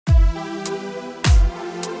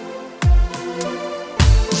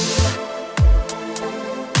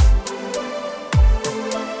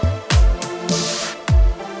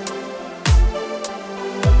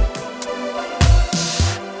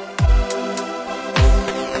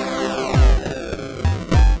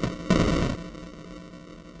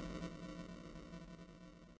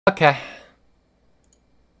Okay.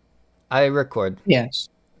 I record. Yes.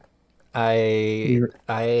 I You're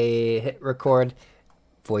I hit record.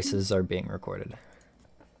 Voices are being recorded.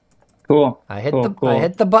 cool. I hit Cool. the I Cool.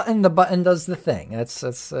 hit the button. The button does the thing. That's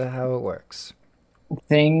how it works.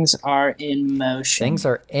 Things are in Things motion.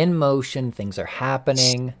 are in motion. Things are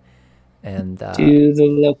happening, and Do the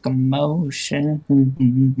locomotion.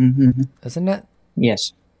 isn't it?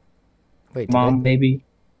 Yes. Wait, Come on, baby.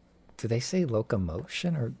 do they say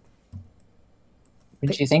locomotion or What they,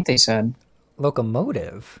 did you think they said?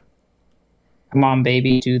 locomotive? Come on,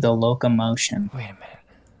 baby. Do the locomotion. Wait a minute.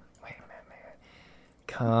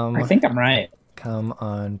 I think I'm right. Come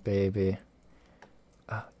on, baby.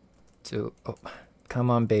 Do oh,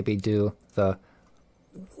 come on, baby. Do the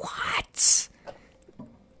what?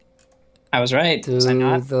 I was right. Do Was I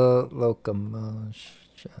not? the locomotion.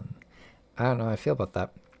 I don't know how I feel about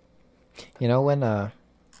that. You know when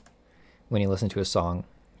you listen to a song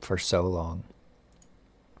for so long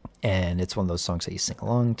and it's one of those songs that you sing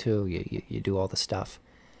along to, you do all the stuff,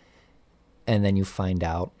 and then you find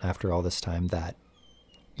out after all this time that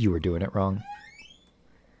you were doing it wrong.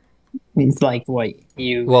 It's like what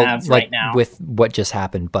you Well, have like right now. with what just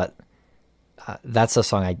happened, but that's a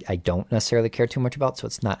song I don't necessarily care too much about, so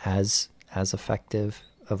it's not as effective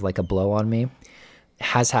of like a blow on me. It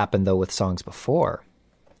has happened though with songs before.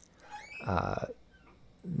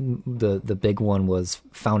 The big one was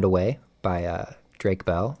 "Found a Way" by Drake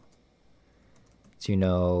Bell. Do you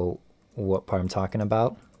know what part I'm talking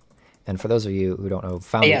about? And for those of you who don't know,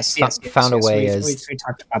 Yes. Found a Way is We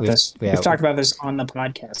talked about this. yeah, We've talked about this on the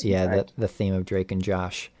podcast. yeah, the theme of Drake and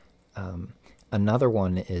Josh. Another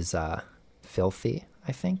one is "Filthy,"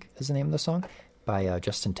 I think is the name of the song, by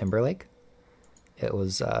Justin Timberlake. It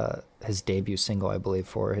was his debut single, I believe,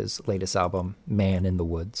 for his latest album, "Man in the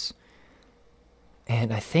Woods."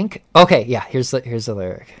 And I think, okay, yeah, here's the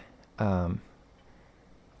lyric.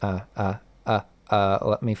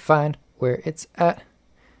 Let me find where it's at.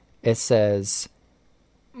 It says,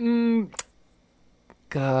 it's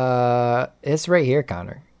right here,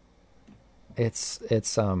 Connor. It's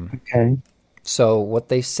Okay. So what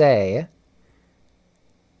they say.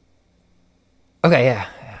 Okay, yeah,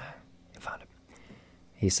 I found it.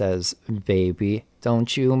 He says, "Baby,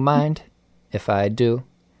 don't you mind if I do?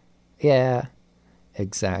 Yeah,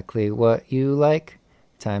 exactly what you like,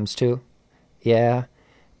 times two. Yeah."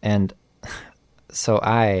 And so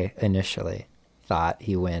I initially thought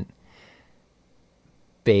he went,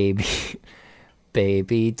 "Baby,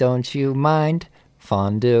 baby, don't you mind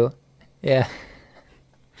fondue?" Yeah.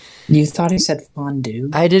 You thought he said fondue?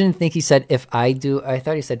 I didn't think he said "if I do." I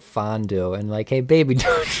thought he said fondue and like, "Hey, baby,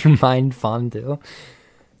 don't you mind fondue?"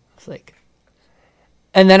 It's like,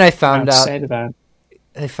 and then I found out. Upset about.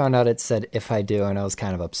 I found out it said "if I do," and I was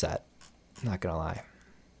kind of upset. Not gonna lie.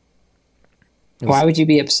 Why would you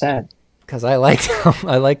be upset? Because I liked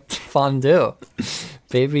I liked fondue.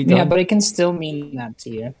 Baby, don't. Yeah, but it can still mean that to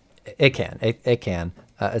you. It can. It can.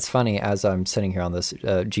 It's funny, as I'm sitting here on this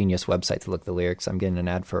Genius website to look at the lyrics, I'm getting an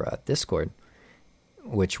ad for Discord,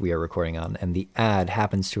 which we are recording on, and the ad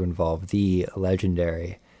happens to involve the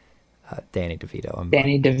legendary Danny DeVito.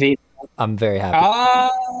 Danny DeVito. I'm very happy.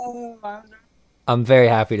 Oh, I'm very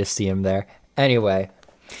happy to see him there. Anyway,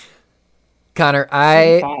 Connor,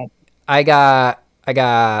 God. I got a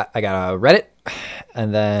Reddit,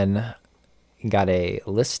 and then got a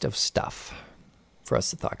list of stuff for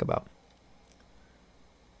us to talk about.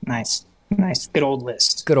 Nice. Good old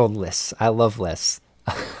list. Good old lists. I love lists.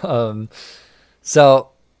 So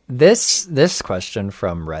this question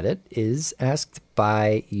from Reddit is asked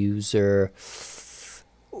by user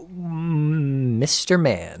Mr.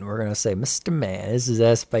 Man. We're gonna say Mr. Man. This is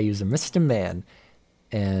asked by user Mr. Man,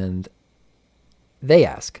 and they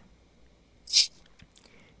ask,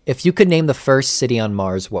 if you could name the first city on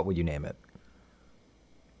Mars, what would you name it?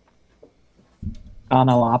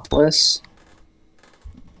 Conolopolis.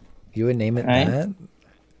 You would name it Right. that?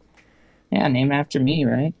 Yeah, named after me,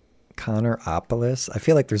 right? Connoropolis. I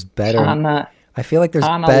feel like there's better. Cana- I feel like there's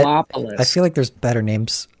Conolopolis. I feel like there's better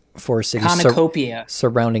names for cities Cornucopia.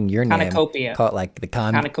 surrounding your name. Cornucopia. Call it like the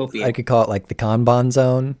Cornucopia. I could call it like the Kanban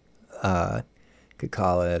zone. Could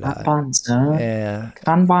call it. Kanban zone. Yeah,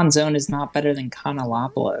 Kanban zone is not better than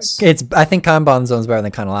Conolopolis. it's. I think Kanban zone's better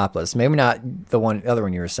than Connopolis. Maybe not the other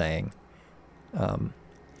one you were saying.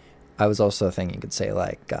 I was also thinking you could say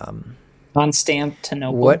like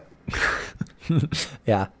Constantinople. what?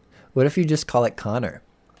 Yeah. What if you just call it Connor?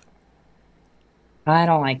 I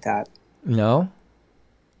don't like that. No.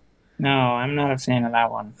 No, I'm not a fan of that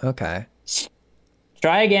one. Okay.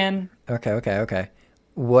 Try again. Okay.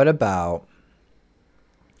 What about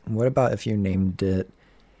if you named it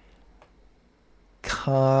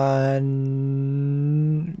Con,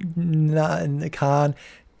 con,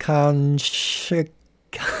 con,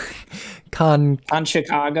 con, On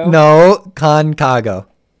Chicago? no, Concago.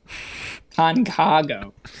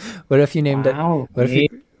 Concago. What if you named it? Wow. What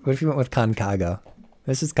if you went with Concago?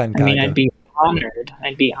 This is I mean, I'd Concago, be honored.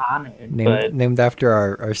 I'd be honored, but named after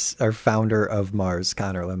our founder of Mars,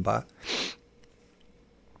 Connor Limbaugh.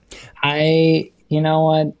 you know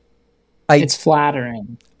what? I It's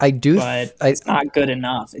flattering, I do but I it's not good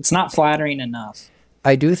enough. It's not flattering enough.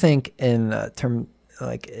 I do think in term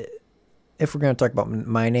like if we're going to talk about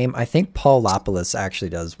my name, I think Paulopoulos actually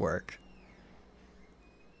does work.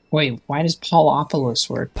 Wait, why does Paulopolis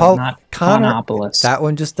work, but Paul not Connor, Conopolis? that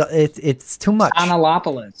one just it's too much.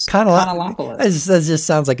 Conolopolis. Kind of Conolopolis. that just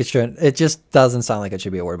sounds like it shouldn't. It just doesn't sound like it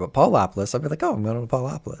should be a word. But Paulopoulos, I'd be like, oh, I'm going to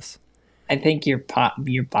Paulopoulos. I think you're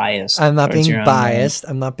biased. I'm not towards being your own biased.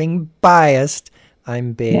 I'm not being biased.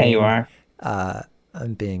 I'm being name. Yeah, you are.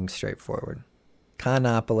 I'm being straightforward.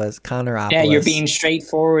 Connoropoulos. Yeah, you're being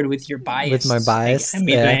straightforward with your bias. With my bias? I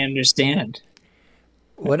mean, Yeah. I understand.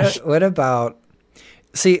 What about?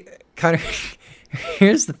 See, kind of.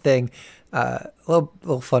 Here's the thing.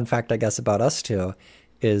 Little fun fact, I guess, about us two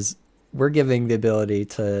is we're giving the ability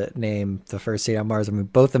to name the first city on Mars, and we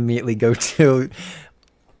both immediately go to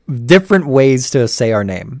different ways to say our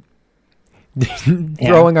name,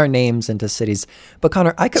 throwing our names into cities. But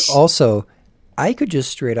Connor, I could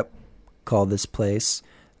just straight up call this place.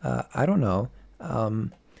 I don't know.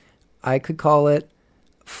 I could call it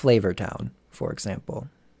Flavortown, for example.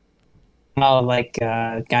 Oh, like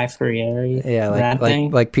Guy Fieri. Yeah, that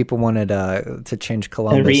thing. like people wanted to change To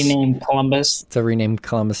Columbus rename Columbus. to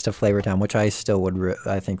Flavortown, which I still would.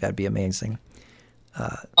 I think that'd be amazing.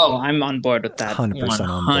 Oh, I'm on board with that. 100%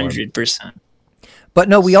 on board. 100%. But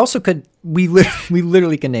no, we also could. We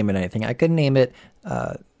literally can name it anything. I could name it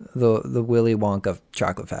the Willy Wonka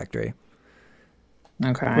Chocolate Factory.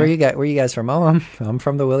 Okay. Where you guys from? Oh, I'm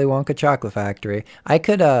from the Willy Wonka Chocolate Factory. I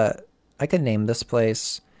could name this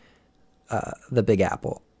place the Big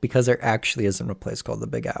Apple, because there actually isn't a place called the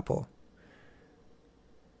Big Apple.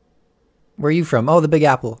 Where are you from? Oh, the Big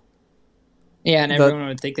Apple. Yeah, and everyone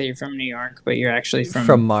would think that you're from New York, but you're actually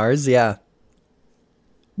from Mars. Yeah.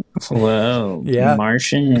 Whoa. Yeah.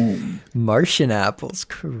 Martian apples,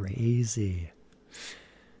 crazy.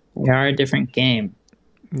 We are a different game.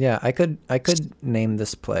 Yeah, I could name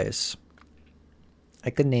this place. I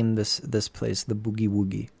could name this place the Boogie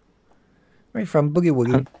Woogie. Right, from Boogie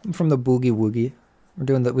Woogie. I'm from the Boogie Woogie. We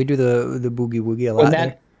do the Boogie Woogie a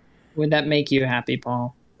lot. Would that make you happy,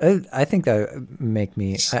 Paul? I think that would make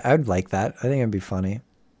me. I would like that. I think it'd be funny.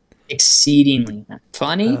 Exceedingly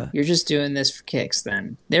funny. You're just doing this for kicks.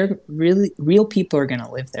 Then they're real people are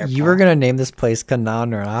gonna live there. You were gonna name this place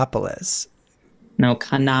Canonopolis. No,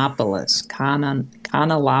 Conopolis.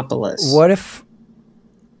 Conolopolis. What if?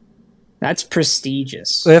 That's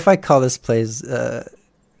prestigious. What if I call this place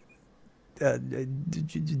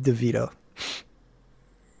DeVito?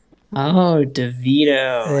 Oh, DeVito.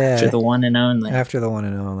 Yeah. After the one and only. After the one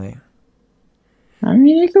and only. I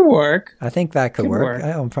mean, it could work. I think that could work.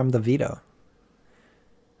 I'm from DeVito.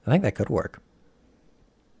 I think that could work.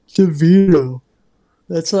 DeVito.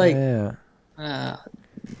 That's like Yeah.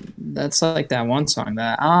 That's like that one song,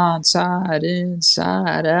 that outside,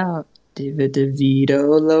 inside out,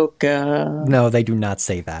 DeVito Loca. No, they do not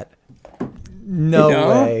say that. No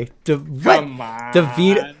way. Come on.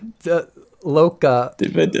 DeVito Loca.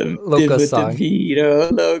 Loca song.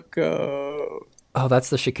 DeVito Loco. Oh, that's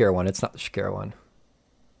the Shakira one. It's not the Shakira one.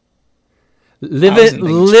 wasn't thinking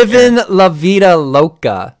Livin' La Vida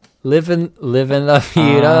Loca. Livin' La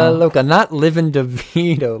Vida Loca. Not Livin'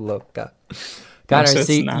 DeVito Loca. Connor, so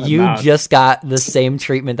see, you just got the same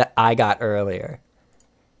treatment that I got earlier.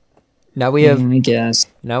 Now we have. I guess.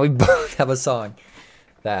 Now we both have a song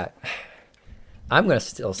that I'm gonna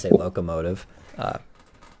still say Locomotive,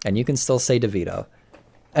 and you can still say DeVito.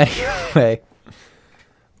 Anyway,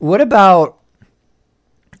 what if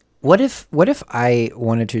I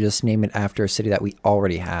wanted to just name it after a city that we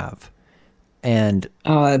already have? And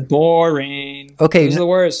Boring. Okay, Who's the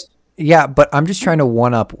worst? Yeah, but I'm just trying to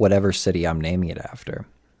one up whatever city I'm naming it after.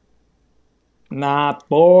 Not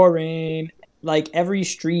boring. Like every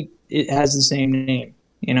street, it has the same name.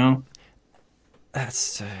 You know.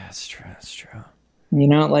 That's true. That's true. You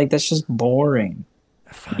know, like that's just boring.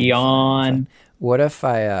 Yawn. What if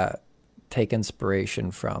I take inspiration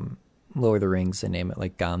from Lord of the Rings and name it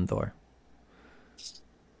like Gondor?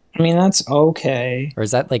 I mean, that's okay. Or is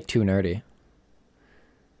that like too nerdy?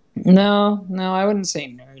 No, I wouldn't say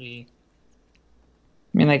nerdy.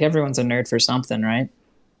 I mean, like everyone's a nerd for something, right?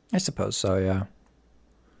 I suppose so, yeah.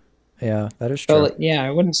 Yeah, that is So true. like, yeah,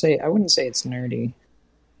 I wouldn't say it's nerdy.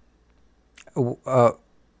 Uh,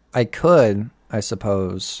 I could, I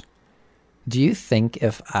suppose. Do you think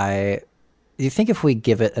if I, do you think if we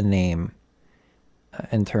give it a name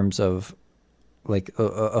in terms of like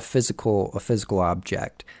a physical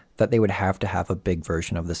object, that they would have to have a big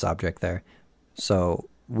version of this object there? So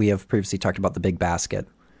we have previously talked about the big basket.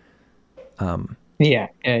 Yeah,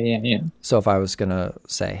 yeah, yeah, yeah. So if I was gonna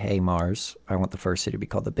say, "Hey Mars, I want the first city to be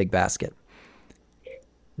called the Big Basket,"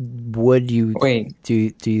 would you Wait,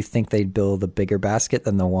 do you think they'd build a bigger basket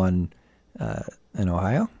than the one in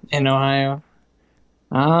Ohio in Ohio?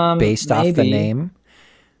 based off the Maybe name?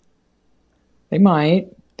 they might.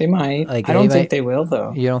 They might. Like I they don't think might. they will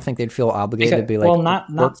though. You don't think they'd feel obligated to Because be like, well, not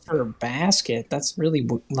 "Work"? for a basket. That's really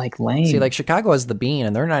like See, like lame. Chicago has the Bean,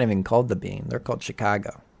 and they're not even called the Bean. They're called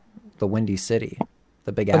Chicago, the Windy City,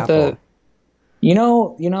 the Big But Apple.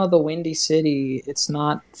 the Windy City. It's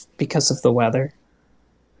not because of the weather.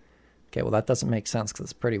 Okay, well that doesn't make sense because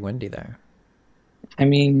it's pretty windy there. I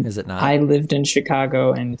mean, Is it not? I lived in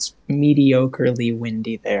Chicago and it's mediocrely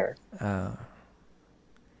windy there. Uh,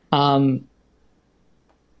 Um,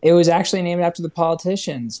 it was actually named after the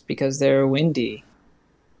politicians because they're windy.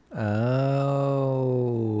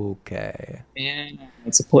 okay. Yeah,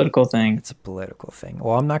 it's a political thing. It's a political thing.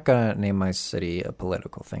 Well, I'm not gonna name my city a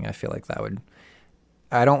political thing. I feel like that would.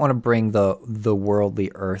 I don't want to bring the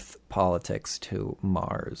worldly Earth politics to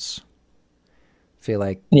Mars. I feel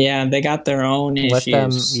like Yeah, they got their own let them.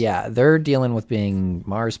 issues. Yeah, they're dealing with being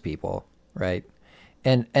Mars people, right?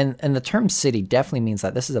 And the term city definitely means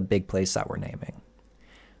that this is a big place that we're naming.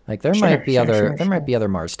 Like Sure, sure, sure, there might sure. be other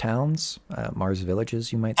Mars towns, Mars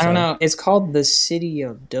villages, you might I don't say. know. It's called the city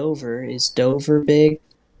of Dover. Is Dover big?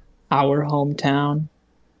 Our hometown?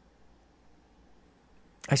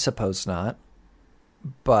 I suppose not,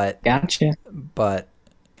 but Gotcha. but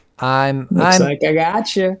I'm Looks I'm like I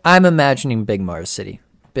gotcha. I'm imagining Big Mars City.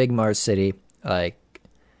 Big Mars City, like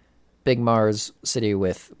Big Mars City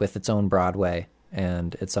with its own Broadway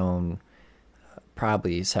and its own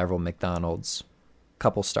probably several McDonald's,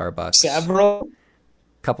 Several.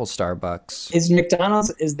 couple Starbucks. Is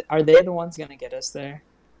McDonald's is are they the ones gonna get us there?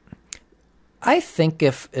 I think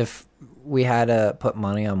if we had to put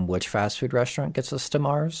money on which fast food restaurant gets us to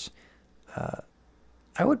Mars,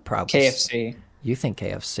 I would probably. KFC. You think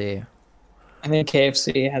KFC? I think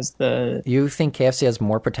KFC has the You think KFC has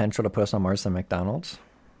more potential to put us on Mars than McDonald's?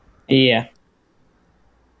 yeah.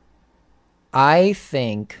 I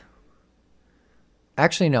think.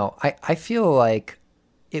 Actually, no. I feel like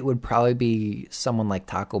it would probably be someone like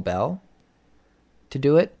Taco Bell to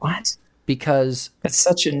do it What? because That's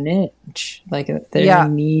such a niche. Like they're yeah.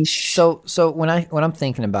 niche. So when I'm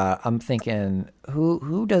thinking about it, I'm thinking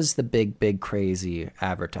who does the big crazy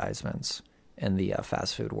advertisements in the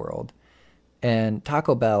fast food world, and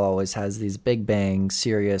Taco Bell always has these big bang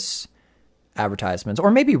serious advertisements, or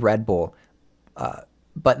maybe Red Bull,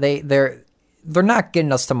 but they're not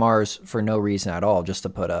getting us to Mars for no reason at all, just to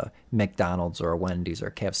put a McDonald's or a Wendy's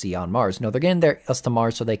or KFC on Mars. No, they're getting us to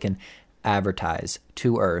Mars so they can advertise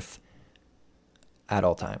to Earth at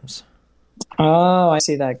all times. Oh, I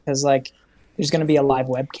see that because like there's gonna be a live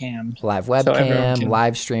webcam, Live so everyone webcam, can.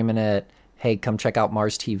 live streaming it. Hey, come check out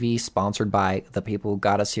Mars TV, sponsored by the people who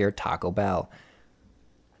got us here, Taco Bell.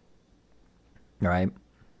 Right?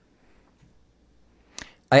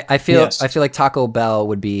 I Yes. feel like Taco Bell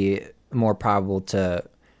would be more probable to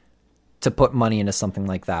put money into something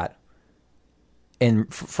like that in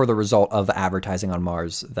for the result of advertising on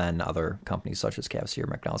Mars than other companies such as KFC or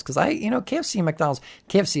McDonald's. Because KFC and McDonald's,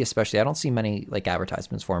 KFC especially, I don't see many like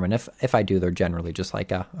advertisements for them, and if I do, they're generally just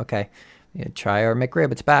like, okay, yeah, try our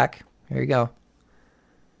McRib, it's back. Here you go.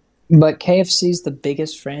 But KFC's the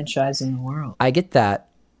biggest franchise in the world. I get that,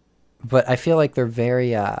 but I feel like they're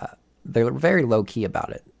very low key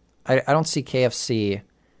about it. I don't see KFC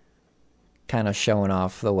kind of showing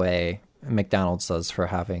off the way McDonald's does for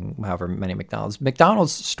having however many McDonald's.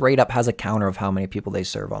 McDonald's straight up has a counter of how many people they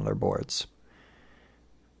serve on their boards.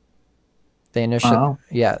 They initially, Oh,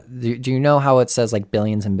 yeah. Do you know how it says like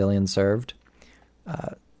billions and billions served?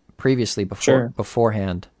 Previously, sure.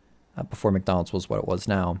 beforehand, before McDonald's was what it was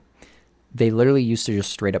now, they literally used to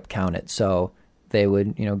just straight up count it. So they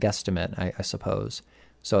would, guesstimate, I suppose.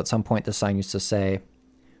 So at some point, the sign used to say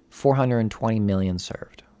 420 million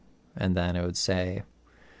served, and then it would say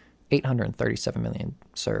 837 million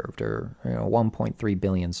served, or 1.3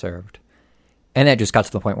 billion served, and it just got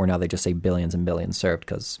to the point where now they just say billions and billions served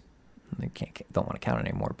because they don't want to count it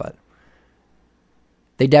anymore. But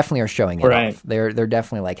they definitely are showing it Right. off. They're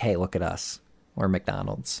definitely like, hey, look at us, we're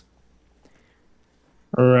McDonald's.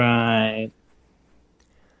 Right.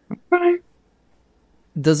 Right.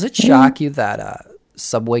 Does it Yeah. shock you that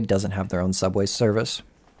Subway doesn't have their own subway service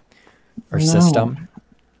or No, system?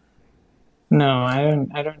 no, I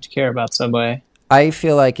don't care about Subway. I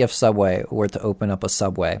feel like if Subway were to open up a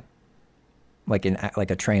subway, like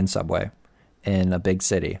a train subway in a big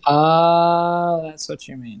city, That's what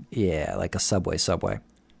you mean. yeah, like a subway,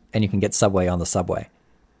 and you can get Subway on the subway,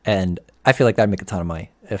 and I feel like that'd make a ton of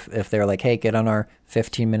money if they're like, hey, get on our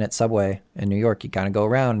 15-minute subway in New York. You kind of go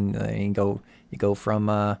around, you go from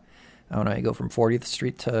I don't know, you go from 40th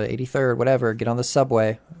Street to 83rd, whatever. Get on the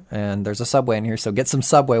subway, and there's a subway in here, so get some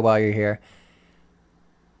Subway while you're here.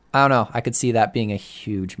 I don't know. I could see that being a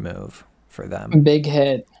huge move for them. Big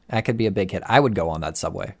hit. That could be a big hit. I would go on that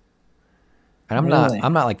subway. And Really?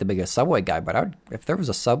 I'm not like the biggest Subway guy, but if there was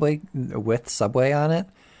a Subway with Subway on it,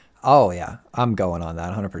 oh yeah, I'm going on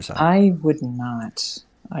that 100%. I would not.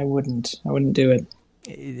 I wouldn't. I wouldn't do it.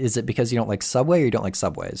 Is it because you don't like Subway or you don't like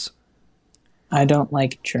Subways? I don't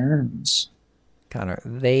like germs. Connor,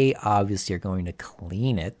 they obviously are going to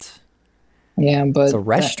clean it. Yeah, It's a but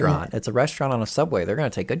restaurant. It's a restaurant on a Subway. They're going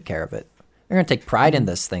to take good care of it. They're going to take pride in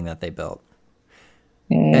this thing that they built.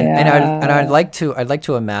 yeah. I'd like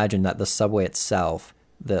to imagine that the Subway itself,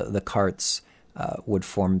 the carts, would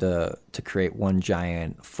form to create one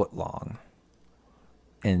giant foot long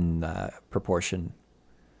in proportion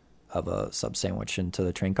of a sub sandwich into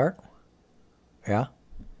the train cart. Yeah,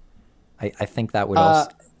 I think that would Uh,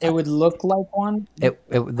 also it would look like one. it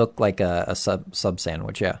would look like a sub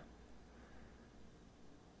sandwich. Yeah,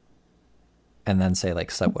 and then say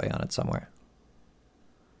like Subway on it somewhere.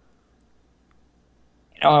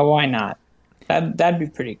 Oh, why not? That'd be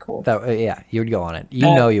pretty cool. That yeah, you'd go on it. You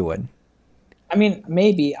Uh, know you would I mean,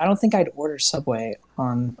 maybe. I don't think I'd order Subway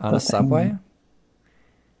on on the a Subway. thing.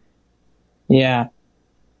 Yeah.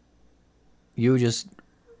 You just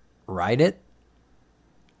ride it.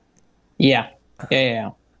 Yeah. Yeah. Yeah.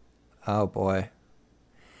 Oh boy.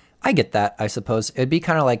 I get that, I suppose. It'd be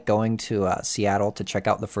kind of like going to Seattle to check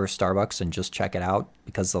out the first Starbucks and just check it out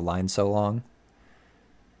because the line's so long.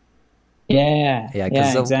 Yeah. Yeah, because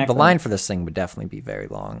Yeah. the Exactly. line for this thing would definitely be very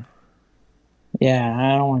long. Yeah.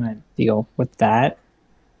 I don't want to deal with that.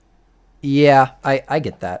 Yeah, I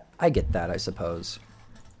get that. I get that, I suppose.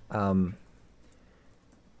 Um,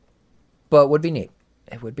 but it would be neat.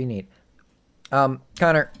 It would be neat.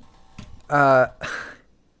 Connor, uh,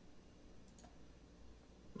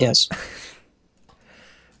 Yes.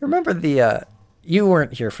 remember you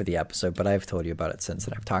weren't here for the episode, but I've told you about it since,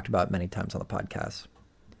 and I've talked about it many times on the podcast.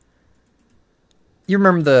 You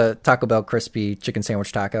remember the Taco Bell crispy chicken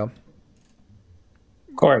sandwich taco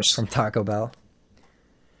Of course. from Taco Bell?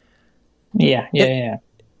 Yeah. Yeah. It Yeah.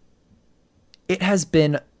 it has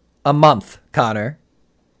been a month, Connor.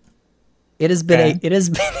 Okay. It has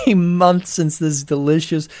been a month since this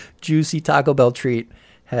delicious, juicy Taco Bell treat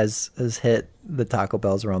has hit the Taco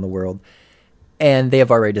Bells around the world, and they have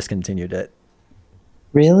already discontinued it.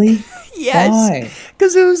 Really? Yes, Why?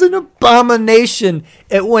 because it was an abomination.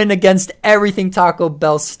 It went against everything Taco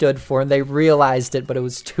Bell stood for, and they realized it, but it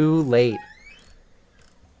was too late.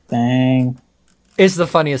 Dang. It's the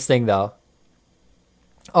funniest thing, though.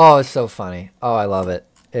 Oh, it's so funny. Oh, I love it.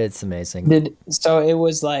 It's amazing. So it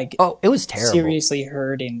was like Oh, it was terrible. seriously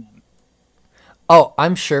hurting them. Oh,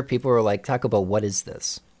 I'm sure people were like, Taco Bell, what is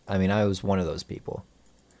this? I mean, I was one of those people.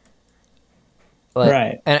 Like,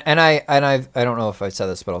 Right. I don't know if I said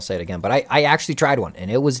this, but I'll say it again. But I actually tried one,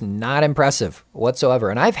 and it was not impressive whatsoever.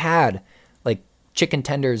 And I've had like chicken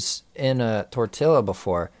tenders in a tortilla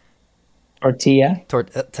before. Tortilla.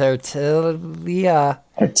 Tortilla. Tortilla.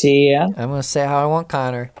 I'm gonna say how I want,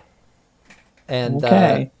 Connor. And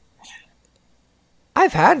Okay.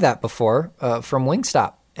 I've had that before from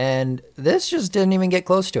Wingstop, and this just didn't even get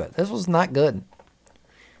close to it. This was not good.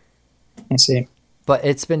 I see. But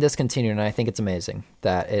it's been discontinued, and I think it's amazing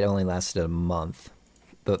that it only lasted a month.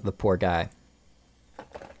 The poor guy.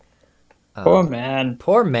 Oh man.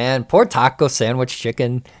 Poor man. Poor taco sandwich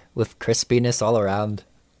chicken with crispiness all around.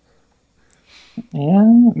 Yeah,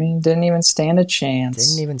 I mean, didn't even stand a Didn't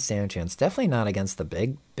chance. even stand a chance. Definitely not against the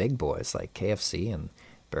big boys like KFC and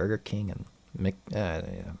Burger King and yeah,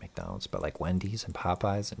 McDonald's, but like Wendy's and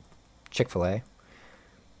Popeyes and Chick-fil-A.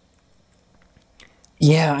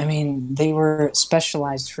 Yeah, I mean, they were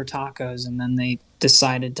specialized for tacos, and then they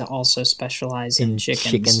decided to also specialize in In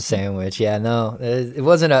chicken chickens. sandwich. Yeah, no, it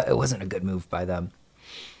wasn't a good move by them.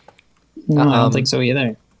 No, I don't think Um, so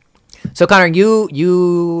either. so Connor,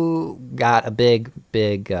 you got a big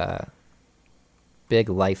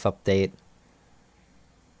life update.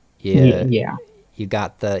 Yeah, Yeah. you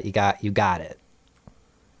got it.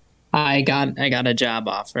 I got a job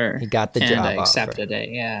offer You got the and I job offer. accepted it.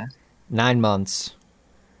 Yeah. 9 months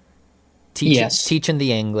Yes. teaching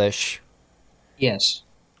the English, Yes.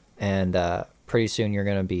 and pretty soon you're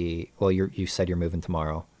gonna be. Well, you said you're moving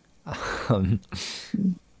tomorrow, um,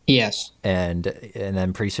 Yes. and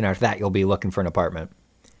then pretty soon after that you'll be looking for an apartment.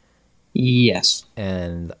 Yes.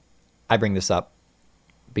 And I bring this up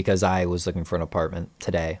because I was looking for an apartment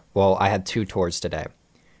today. Well, I had 2 tours today,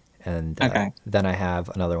 and Okay. then I have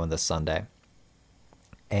another one this Sunday.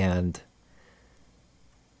 And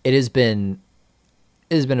it has been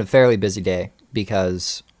a fairly busy day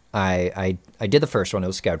because I did the first one. It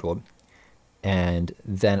was scheduled, and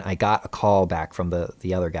then I got a call back from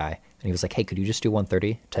the other guy, and he was like, "Hey, could you just do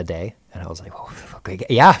 1:30 today?" And I was like, "Oh, okay,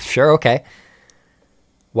 yeah, sure, okay."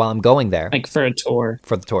 While I'm going there Like for a tour.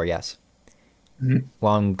 for the tour, yes. Mhm.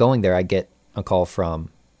 While I'm going there, I get a call from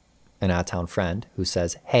an out of town friend who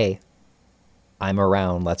says, "Hey, I'm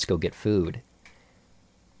around. Let's go get food."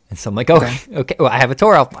 And so I'm like, "Oh, Okay. okay. Well, I have a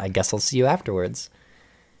tour. I guess I'll see you afterwards."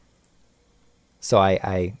 So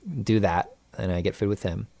I do that, and I get food with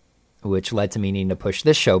him, which led to me needing to push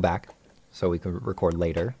this show back so we could record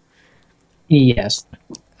later, Yes.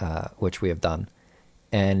 which we have done.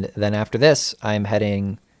 And then after this, I'm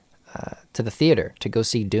heading to the theater to go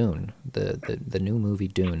see Dune, the new movie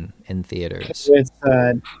Dune in theaters. With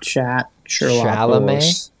Chat Chalamet,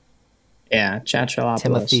 Sherlopoulos. Yeah, Chat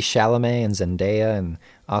Timothy Sherlopoulos. Chalamet, and Zendaya, and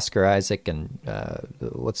Oscar Isaac, and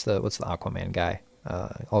what's the Aquaman guy?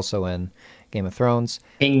 Also in Game of Thrones.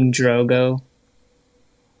 King Drogo.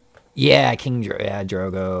 Yeah, yeah,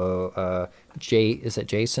 Drogo. Is it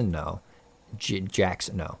Jason? No.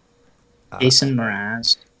 Jackson? No. Jason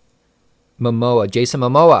Mraz. Momoa. Jason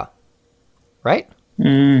Momoa. Right?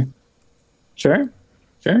 Mm, sure.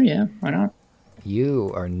 Sure, yeah. Why not?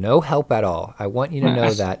 You are no help at all. I want you to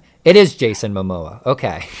know that it is Jason Momoa.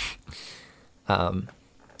 Okay.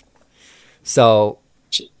 So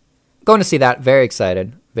going to see that. Very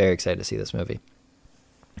excited. Very excited to see this movie.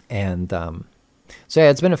 And so yeah,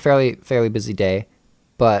 it's been a fairly busy day.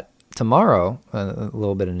 But tomorrow, a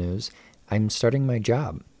little bit of news. I'm starting my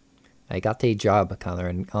job. I got a job, Connor,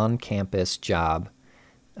 an on-campus job.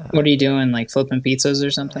 What are you doing? Like flipping pizzas or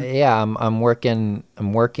something? Yeah, I'm working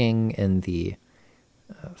in the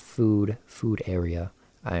food area.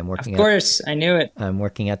 I'm Of working at course, I knew it. I'm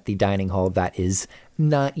working at the dining hall that is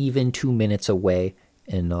not even 2 minutes away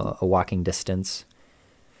in a walking distance.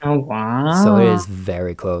 Oh So it wow. is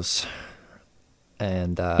very close,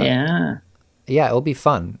 and Yeah. yeah, it'll be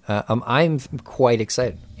fun. I'm quite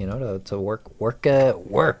excited, to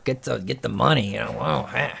work, get the money. Wow.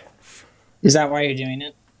 I Is that why you're doing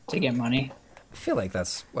it? To get money? feel like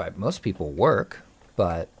that's why most people work,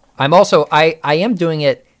 but I'm also I am doing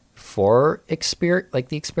it for the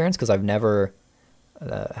experience, because I've never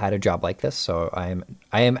had a job like this. So I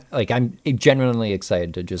am like I'm genuinely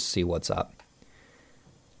excited to just see what's up,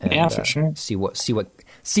 Yeah, and for sure. see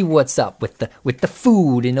what's up with the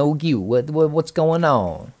food in OU. What's going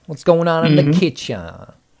on? What's going on in the Hmm. kitchen?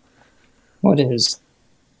 What is?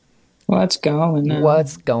 What's going on?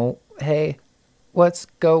 Hey, what's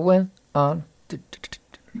going on?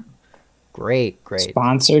 Great.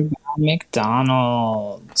 Sponsored by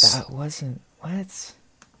McDonald's. That wasn't what?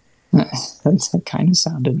 That kind of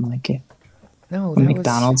sounded like it. No, A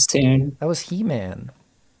McDonald's tune. that was He-Man.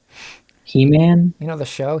 He-Man? You know the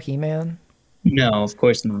show He-Man? No, of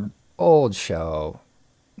course not. Old show,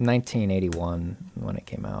 1981 when it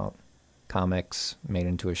came out. Comics made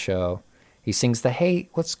into a show. He sings the "Hey,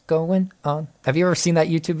 what's going on?" Have you ever seen that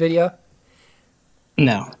YouTube video?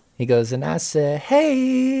 No. He goes, and I said,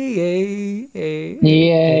 "Hey, hey, hey, hey,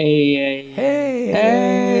 Yay, yay, yay. hey, Hey, hey,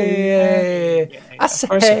 hey, I yay. Of said,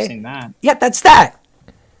 course I've hey." seen that. Yeah, that's that.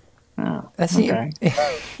 Oh, That's the okay.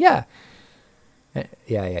 yeah.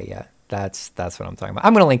 Yeah. That's what I'm talking about.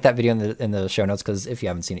 I'm gonna link that video in the show notes, because if you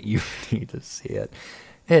haven't seen it, you need to see it.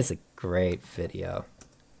 It's a great video.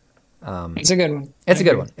 It's a good one. I It's a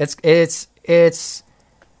good agree. one.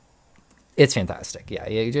 It's fantastic. Yeah,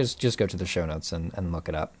 you just go to the show notes and look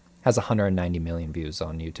it up. Has 190 million views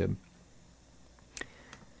on YouTube.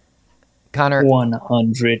 Connor,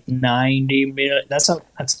 190 million. That's a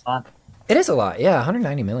lot. it is a lot. Yeah,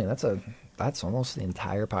 190 million. That's almost the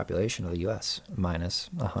entire population of the U.S. minus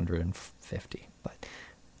 150. But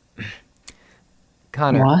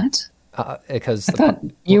Connor, What? because I thought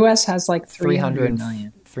US has like 300 300,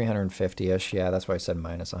 million. 350-ish. Yeah, that's why I said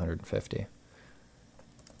minus 150.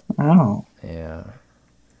 Oh. Yeah.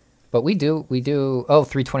 But we do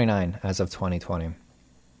 329 as of 2020.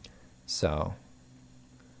 So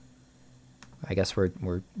I guess we're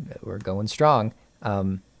going strong.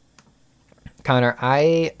 Connor,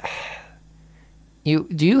 do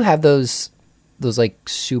you have those like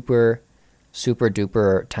super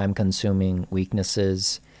duper time consuming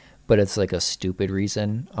weaknesses, but it's like a stupid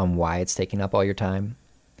reason on why it's taking up all your time,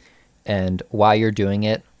 and while you're doing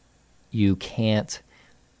it, you can't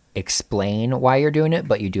explain why you're doing it,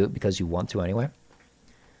 but you do it because you want to anyway?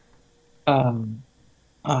 Um,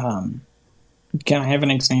 um, can I have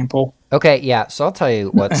an example? Okay, yeah. So I'll tell you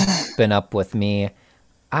what's been up with me.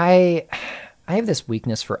 I I have this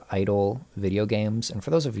weakness for idle video games, and for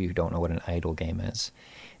those of you who don't know what an idle game is,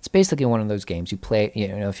 it's basically one of those games you play. You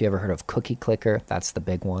know, if you ever heard of Cookie Clicker, that's the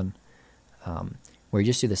big one, where you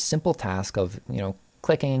just do the simple task of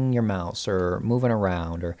clicking your mouse or moving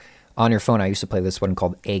around, or on your phone. I used to play this one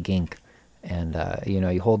called Egg Inc. And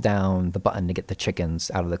you hold down the button to get the chickens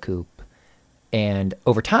out of the coop. And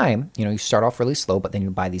over time, you start off really slow, but then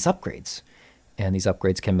you buy these upgrades. And these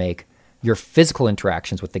upgrades can make your physical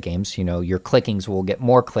interactions with the games, your clickings will get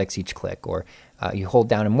more clicks each click, or you hold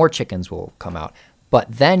down and more chickens will come out. But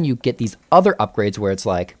then you get these other upgrades where it's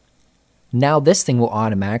like, now this thing will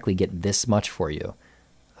automatically get this much for you.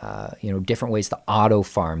 Different ways to auto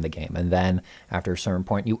farm the game. And then after a certain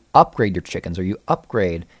point, you upgrade your chickens or you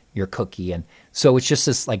upgrade your cookie. And so it's just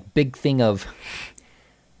this like big thing of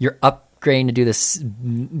you're upgrading to do this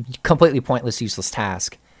completely pointless, useless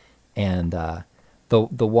task. And the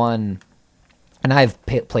one, and I've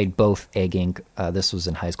played both Egg Inc. This was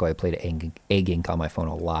in high school. I played Egg Inc. on my phone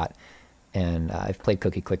a lot. And I've played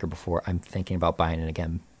Cookie Clicker before. I'm thinking about buying it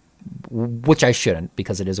again, which I shouldn't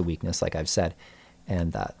because it is a weakness, like I've said.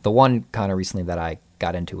 And the one kind of recently that I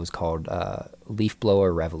got into was called Leaf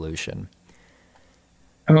Blower Revolution.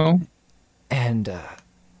 Oh, And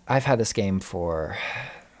I've had this game for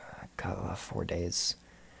 4 days.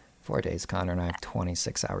 4 days, Connor, and I have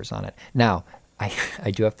 26 hours on it. Now,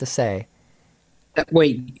 I do have to say...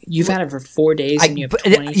 Wait, you've had it for 4 days and you have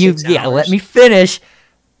 26 hours? Yeah, let me finish.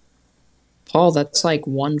 Paul, that's like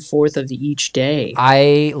 1/4 of each day.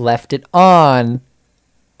 I left it on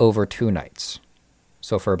over 2 nights.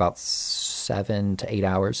 So for about 7 to 8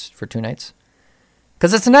 hours for 2 nights.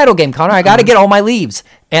 Because it's an idle game, Connor. I got to get all my leaves.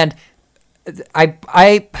 And I've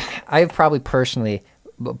probably personally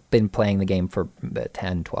been playing the game for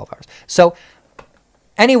 10, 12 hours. So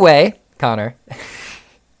anyway, Connor.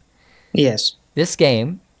 Yes. This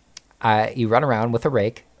game, you run around with a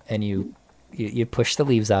rake and you push the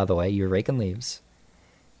leaves out of the way. You're raking leaves.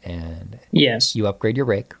 And yes, you upgrade your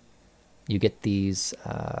rake. You get these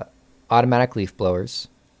automatic leaf blowers,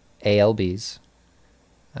 ALBs.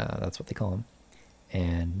 That's what they call them.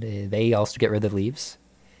 And they also get rid of the leaves.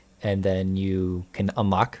 And then you can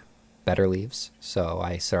unlock better leaves. So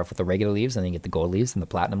I start off with the regular leaves, and then you get the gold leaves and the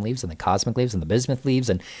platinum leaves and the cosmic leaves and the bismuth leaves.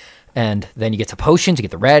 And then you get to potions. You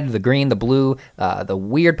get the red, the green, the blue, the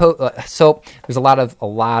weird so there's a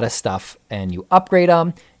lot of stuff, and you upgrade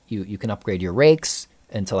them. You can upgrade your rakes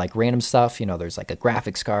into like random stuff. There's like a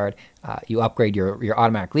graphics card. You upgrade your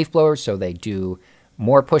automatic leaf blowers so they do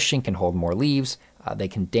more pushing, can hold more leaves. They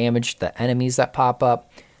can damage the enemies that pop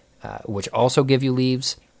up, which also give you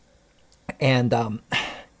leaves. And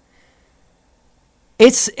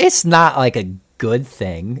it's not like a good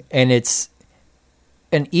thing, and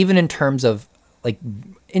even in terms of like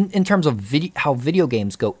in terms of how video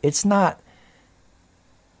games go, it's not.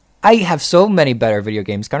 I have so many better video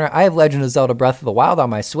games, Connor. I have Legend of Zelda: Breath of the Wild on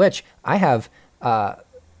my Switch. I have I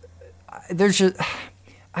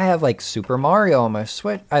have like Super Mario on my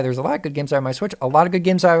Switch. There's a lot of good games on my Switch. A lot of good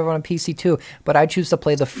games I have on a PC too. But I choose to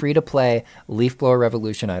play the free-to-play Leaf Blower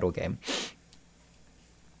Revolution idle game.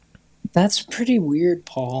 That's pretty weird,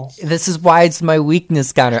 Paul. This is why it's my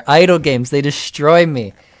weakness, Connor. Idle games, they destroy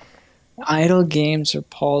me. Idle games are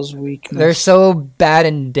Paul's weakness. They're so bad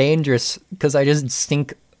and dangerous because I just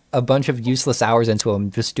sink a bunch of useless hours into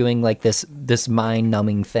them, just doing like this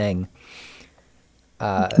mind-numbing thing.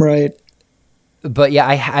 Right. But yeah,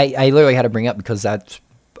 I literally had to bring it up because I've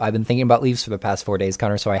been thinking about leaves for the past 4 days,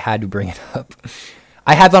 Connor, so I had to bring it up.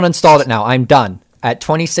 I have uninstalled it now. I'm done. At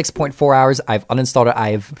 26.4 hours, I've uninstalled it.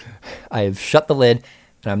 I've shut the lid,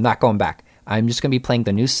 and I'm not going back. I'm just going to be playing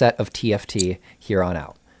the new set of TFT here on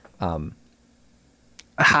out.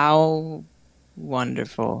 How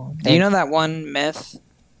wonderful. Do you know that one myth,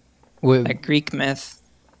 that Greek myth,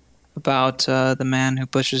 about the man who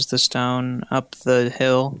pushes the stone up the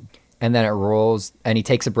hill? And then it rolls, and he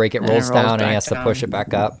takes a break, it rolls down, and he has to push it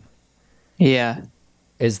back up? Yeah.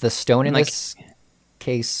 Is the stone in this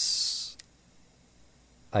case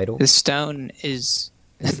idle? The stone is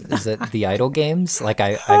Is it the idle games? Like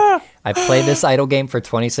I play this idle game for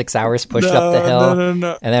 26 hours, push it up the hill,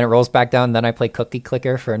 No. and then it rolls back down. And then I play Cookie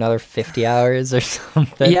Clicker for another 50 hours or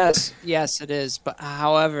something. Yes, it is. But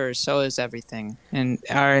however, so is everything in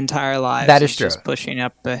our entire lives. That is true. Just pushing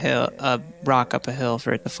up a rock up a hill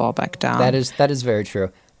for it to fall back down. That is very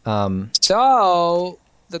true. So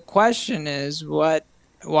the question is,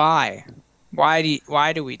 why?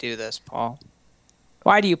 Why do we do this, Paul?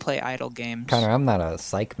 Why do you play idle games? Connor, I'm not a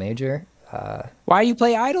psych major. Why do you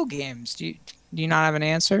play idle games? Do you not have an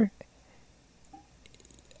answer?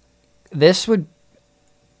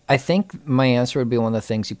 I think my answer would be one of the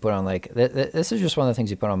things you put on, like, this is just one of the things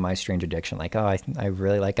you put on My Strange Addiction. Like, oh, I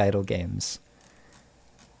really like idle games.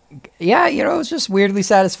 Yeah, it's just weirdly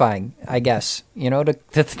satisfying, I guess. To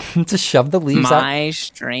shove the leaves out. My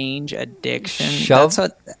Strange Addiction.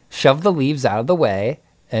 Shove the leaves out of the way.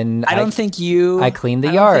 And I don't think you. I clean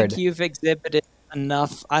the yard. I don't think you've exhibited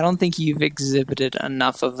enough. I don't think you've exhibited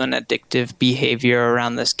enough of an addictive behavior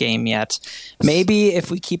around this game yet. Maybe if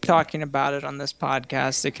we keep talking about it on this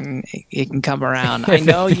podcast, it can come around. I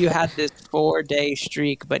know you had this 4-day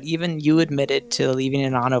streak, but even you admitted to leaving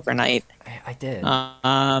it on overnight. I did.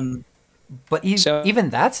 But even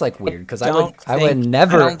that's like weird because I would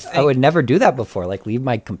never do that before. Like leave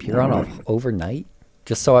my computer on overnight.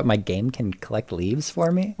 Just so my game can collect leaves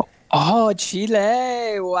for me? Oh,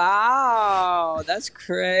 Chile. Wow. That's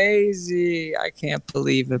crazy. I can't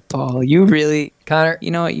believe it, Paul. You really... Connor... You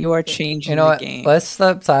know what? You are changing the game. Let's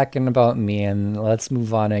stop talking about me and let's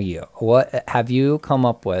move on to you. What have you come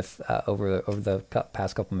up with over the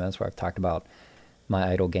past couple minutes where I've talked about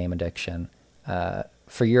my idle game addiction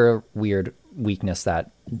for your weird weakness that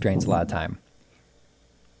drains a lot of time?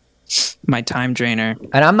 My time drainer.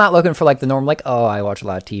 And I'm not looking for like the norm, like, oh, I watch a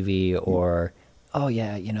lot of TV or, oh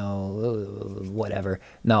yeah, whatever.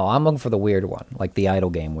 No, I'm looking for the weird one, like the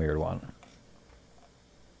idle game weird one.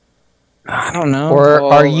 I don't know.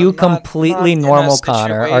 Or are you completely normal,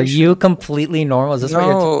 Connor? Are you completely normal? Is this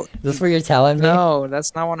what you're telling me? No,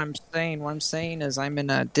 that's not what I'm saying. What I'm saying is I'm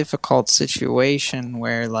in a difficult situation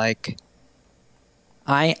where like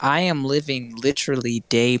I am living literally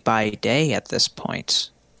day by day at this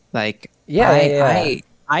point. Like, I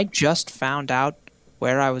just found out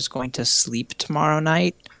where I was going to sleep tomorrow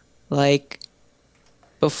night, right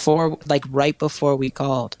before we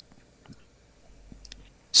called.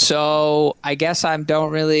 So I guess I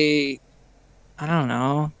don't really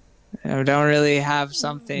have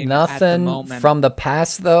something. Nothing at the moment. From the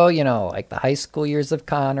past, though. Like the high school years of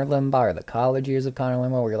Connor Limbaugh or the college years of Connor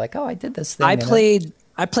Limbaugh, where you're like, oh, I did this thing. I played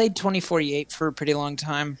 2048 for a pretty long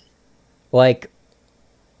time. Like.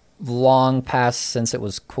 Long past since it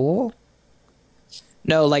was cool?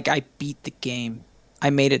 No, like I beat the game.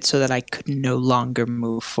 I made it so that I could no longer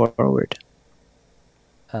move forward.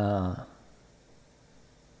 Wow.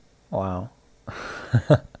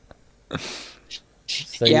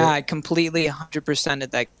 I completely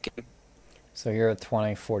 100%ed that game. So you're a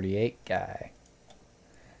 2048 guy.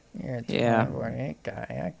 You're a 2048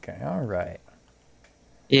 guy. Okay, all right.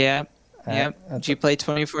 Yeah. Did you play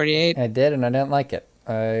 2048? I did, and I didn't like it.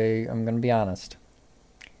 I'm going to be honest.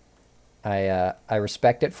 I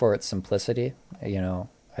respect it for its simplicity. I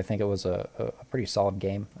think it was a pretty solid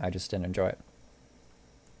game. I just didn't enjoy it.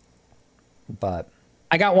 But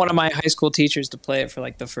I got one of my high school teachers to play it for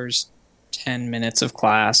like the first 10 minutes of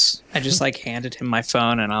class. I just like handed him my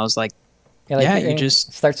phone and I was like, you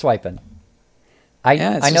just start swiping. I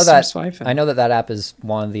know that app is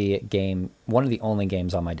one of the only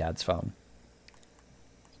games on my dad's phone.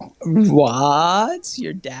 What?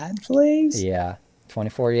 Your dad plays? Yeah.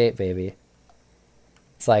 2048, baby.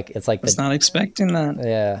 It's like I was not expecting that.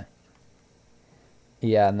 Yeah.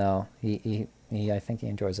 Yeah, no. He I think he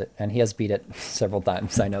enjoys it. And he has beat it several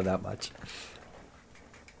times. I know that much.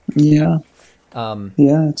 Yeah.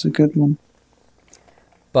 Yeah, it's a good one.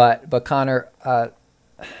 But Connor,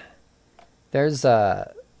 there's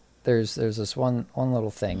this one little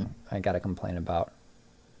thing I gotta complain about.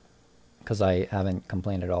 Because I haven't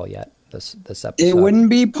complained at all yet this episode. It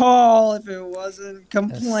wouldn't be Paul if it wasn't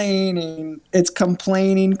complaining. It's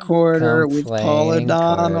complaining quarter with Paul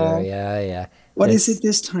O'Donnell. Yeah. What is it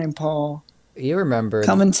this time, Paul? You remember?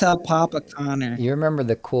 Come and tell Papa Connor. You remember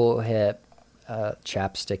the cool hit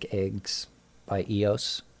chapstick eggs by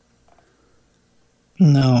EOS?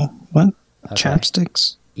 No. What? Okay.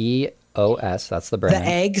 Chapsticks? EOS. That's the brand. The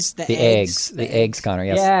eggs. The eggs, Connor.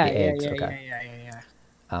 Yes. Yeah. The eggs. Yeah. Okay.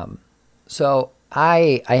 Yeah. So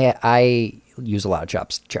I use a lot of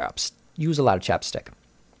chapstick.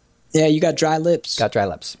 Yeah, you got dry lips. Got dry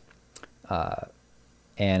lips.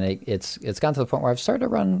 and it's gotten to the point where I've started to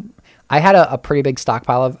run. I had a pretty big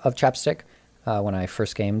stockpile of chapstick when I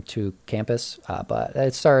first came to campus, but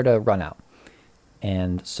it started to run out.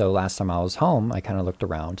 And so last time I was home, I kind of looked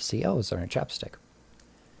around to see, oh, is there any chapstick?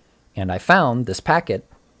 And I found this packet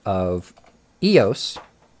of EOS,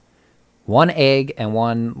 one egg and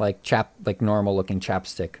one like normal looking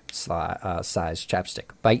chapstick size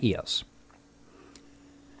chapstick by EOS.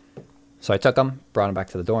 So I took them, brought them back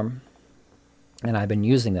to the dorm, and I've been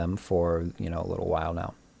using them for, a little while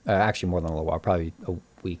now. Actually, more than a little while, probably a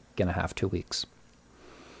week and a half, 2 weeks.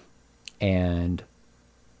 And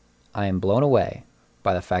I am blown away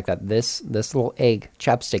by the fact that this little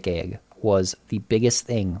chapstick egg, was the biggest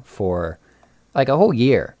thing for like a whole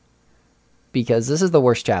year. Because this is the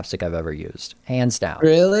worst chapstick I've ever used, hands down.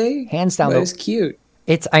 Really? Hands down. That is cute.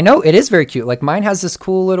 I know it is very cute. Like mine has this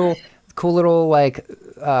cool little like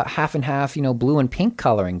half and half, blue and pink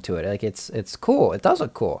coloring to it. Like it's cool. It does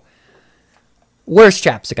look cool. Worst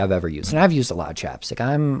chapstick I've ever used, and I've used a lot of chapstick.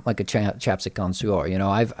 I'm like a chapstick connoisseur.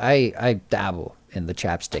 I dabble in the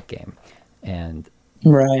chapstick game, and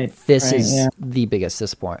this is the biggest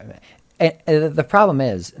disappointment. And the problem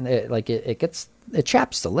is, it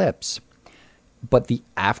chaps the lips. But the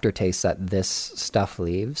aftertaste that this stuff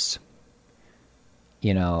leaves,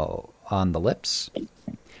 on the lips,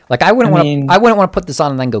 like I wouldn't want to put this on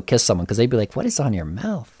and then go kiss someone because they'd be like, "What is on your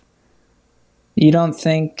mouth?" You don't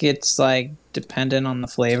think it's like dependent on the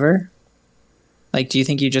flavor? Like, do you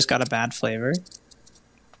think you just got a bad flavor?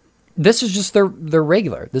 This is just their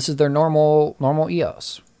regular. This is their normal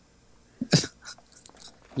EOS.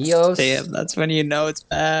 EOS. Damn, that's when you know it's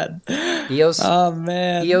bad. EOS. Oh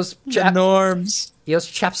man. EOS norms. EOS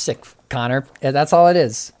chapstick, Connor. That's all it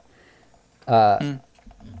is.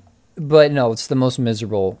 But no, it's the most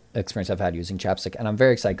miserable experience I've had using chapstick, and I'm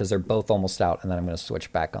very excited because they're both almost out, and then I'm going to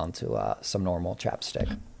switch back onto some normal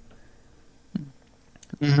chapstick.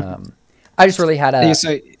 I just really had a.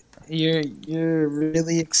 So you're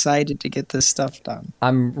really excited to get this stuff done.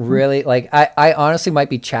 I'm really I honestly might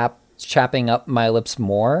be chapping up my lips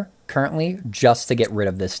more currently just to get rid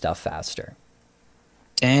of this stuff faster.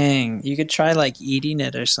 Dang, you could try like eating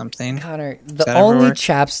it or something. Connor, the only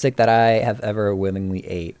chapstick that I have ever willingly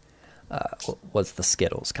ate was the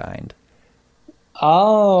Skittles kind.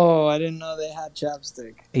 Oh, I didn't know they had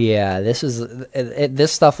chapstick. Yeah,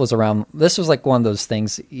 this stuff was around. This was like one of those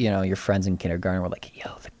things, your friends in kindergarten were like,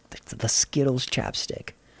 "Yo, the Skittles chapstick,"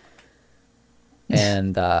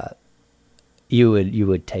 and you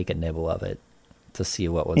would take a nibble of it to see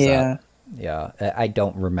what was up. Yeah, I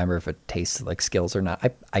don't remember if it tasted like Skittles or not.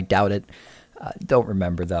 I doubt it. Don't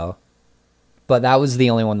remember though. But that was the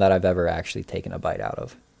only one that I've ever actually taken a bite out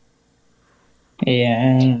of.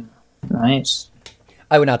 Yeah, nice.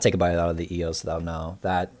 I would not take a bite out of the EOS though. No,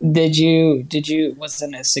 that. Did you?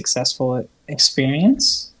 Wasn't it a successful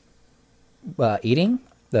experience? Eating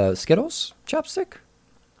the Skittles chopstick.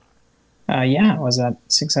 Yeah, was that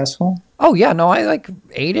successful? Oh yeah, no, I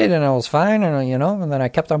ate it and it was fine, and and then I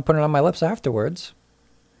kept on putting it on my lips afterwards.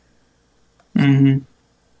 Mm-hmm.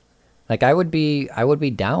 Like I would be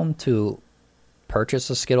down to purchase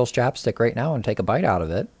a Skittles chapstick right now and take a bite out of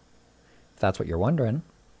it. If that's what you're wondering.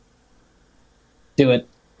 Do it.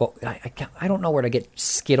 Well, I don't know where to get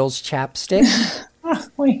Skittles chapstick.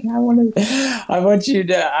 Wait, I want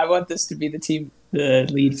this to be the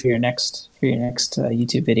lead for your next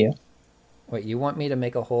YouTube video. Wait, you want me to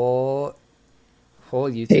make a whole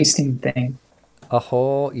YouTube tasting thing? A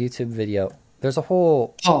whole YouTube video. There's a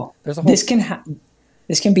whole. This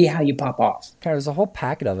can be how you pop off. There's a whole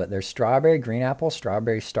packet of it. There's strawberry, green apple,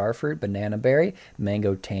 strawberry starfruit, banana berry,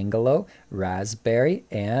 mango tangelo, raspberry,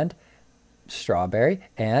 and strawberry,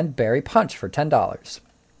 and berry punch for $10.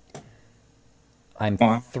 I'm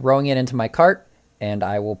throwing it into my cart, and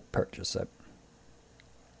I will purchase it.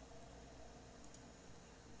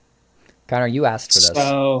 Connor, you asked for this.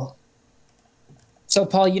 So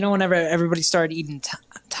Paul, whenever everybody started eating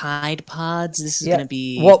Tide Pods, this is going to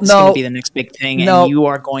be the next big thing, and you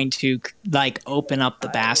are going to open up the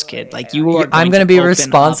basket. I'm going to be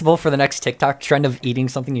responsible for the next TikTok trend of eating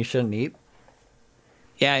something you shouldn't eat.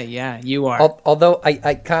 Yeah, you are. Although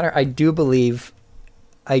Connor, I do believe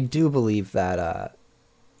that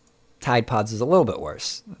Tide Pods is a little bit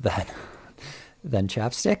worse than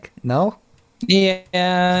chapstick. No.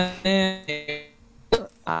 Yeah.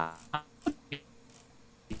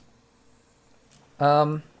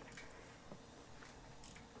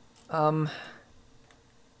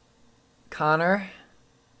 Connor.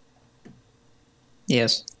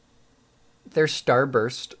 Yes. They're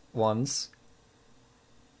Starburst ones.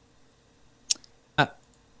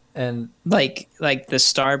 And Like the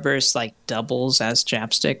Starburst like doubles as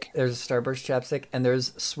chapstick. there's Starburst chapstick, and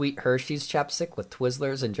there's Sweet Hershey's chapstick with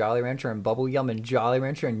Twizzlers and Jolly Rancher and Bubble Yum and Jolly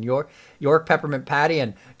Rancher and York Peppermint Patty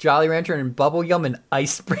and Jolly Rancher and Bubble Yum and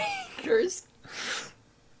Icebreakers.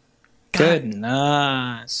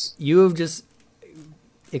 Goodness. You have just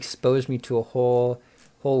exposed me to a whole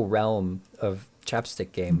realm of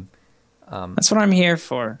chapstick game. That's what I'm here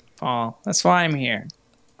for, Paul. That's why I'm here.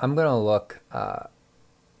 I'm gonna look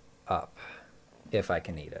up if I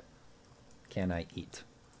can eat it. Can I eat?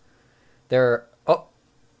 There. Oh.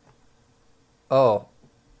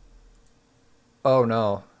 Oh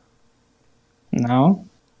no, No?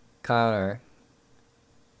 Connor.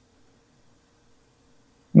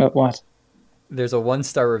 But what? There's a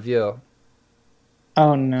 1-star review.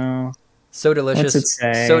 Oh no. So delicious. What's it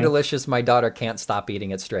say? So delicious. My daughter can't stop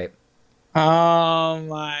eating it straight. Oh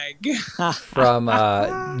my god. From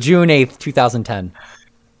June 8th, 2010.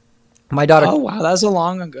 My daughter. Oh wow, that was a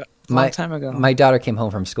long time ago. My daughter came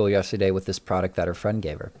home from school yesterday with this product that her friend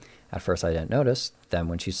gave her. At first, I didn't notice. Then,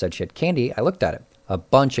 when she said she had candy, I looked at it. A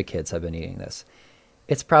bunch of kids have been eating this.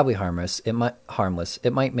 It's probably harmless. It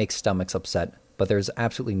might make stomachs upset, but there's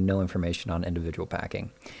absolutely no information on individual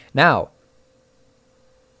packing. Now,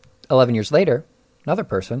 11 years later, another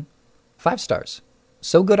person, 5 stars.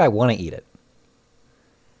 So good, I want to eat it.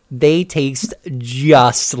 They taste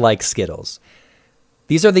just like Skittles.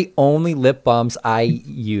 These are the only lip balms I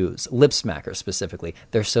use, Lip Smackers specifically.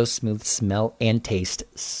 They're so smooth, smell and taste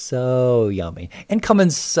so yummy, and come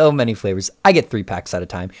in so many flavors. I get 3 packs at a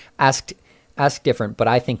time. Ask different, but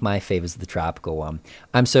I think my fave is the tropical one.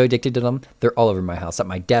 I'm so addicted to them. They're all over my house, at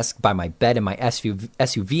my desk, by my bed, in my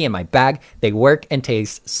SUV, in my bag. They work and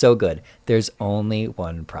taste so good. There's only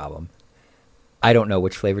one problem. I don't know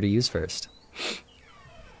which flavor to use first.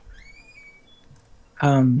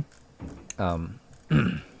 You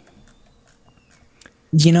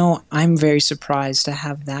know, I'm very surprised to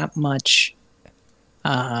have that much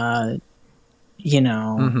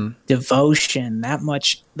devotion, that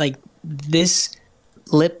much like this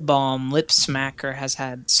lip balm, lip smacker has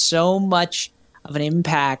had so much of an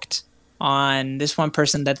impact on this one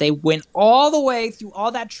person that they went all the way through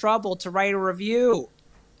all that trouble to write a review.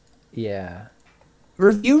 Yeah.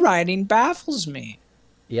 Review writing baffles me.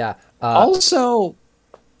 Yeah. Also,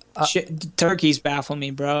 turkeys baffle me,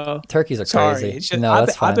 bro. Turkeys are Sorry. crazy. It's just, No,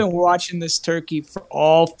 that's fine. I've been watching this turkey for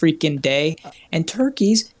all freaking day, and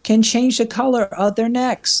turkeys can change the color of their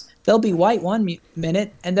necks. They'll be white one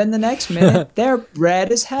minute, and then the next minute, they're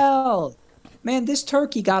red as hell. Man, this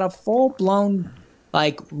turkey got a full-blown,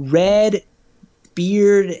 like, red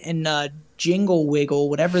beard and jingle wiggle,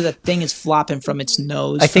 whatever the thing is flopping from its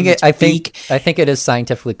nose. I think it is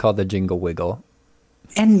scientifically called the jingle wiggle.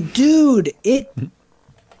 And dude,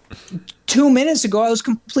 2 minutes ago I was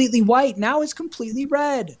completely white. Now it's completely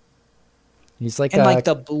red. He's like and like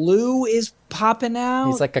the blue is popping out.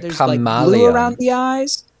 He's like a There's chameleon. like blue around the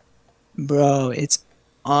eyes. Bro, it's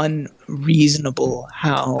unreasonable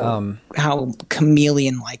how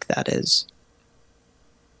chameleon like that is.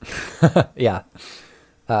 Yeah.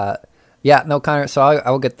 Yeah, no, Connor, so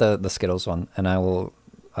I will get the Skittles one, and I'll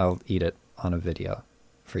eat it on a video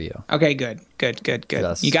for you. Okay, good.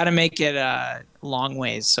 Yes. You got to make it long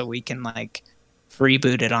ways so we can like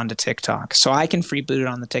freeboot it onto TikTok. So I can freeboot it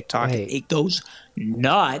on the TikTok. Wait. It goes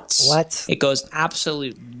nuts. What? It goes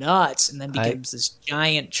absolute nuts, and then becomes this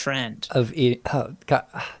giant trend Of eating. Oh, God.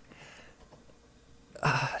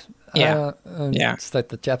 Yeah. It's like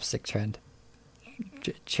the chapstick trend.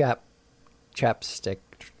 Chapstick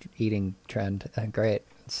eating trend. Great.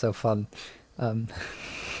 It's so fun. Do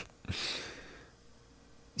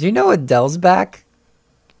you know Adele's back?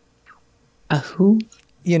 Who?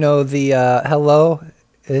 You know the hello,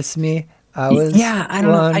 it's me. I was I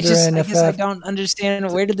don't know. I guess I if don't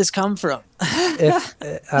understand. Where did this come from? if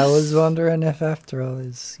I was wondering if after all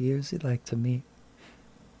these years you'd like to meet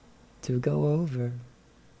to go over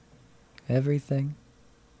everything.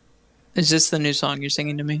 Is this the new song you're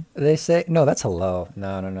singing to me? They say no. That's hello.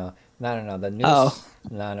 No. The new. Oh.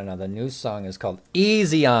 No. The new song is called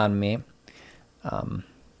 "Easy on Me."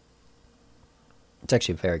 It's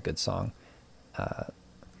actually a very good song.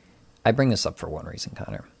 I bring this up for one reason,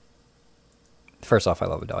 Connor. First off, I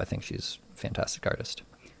love Adele. I think she's a fantastic artist.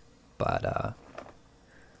 But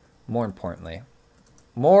more importantly,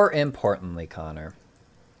 Connor,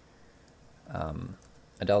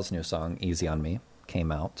 Adele's new song "Easy on Me"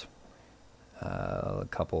 came out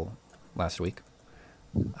last week.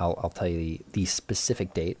 I'll tell you the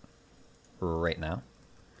specific date right now.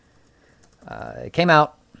 It came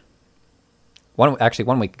out 1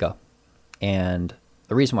 week ago, and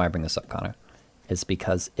the reason why I bring this up, Connor, is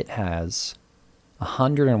because it has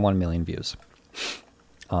 101 million views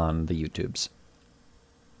on the YouTubes.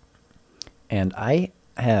 And I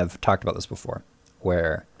have talked about this before,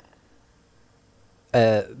 where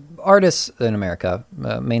artists in America,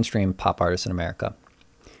 mainstream pop artists in America,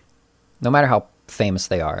 no matter how famous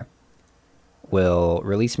they are, will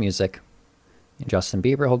release music. Justin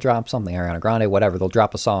Bieber will drop something, Ariana Grande, whatever. They'll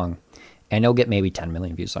drop a song, and they'll get maybe 10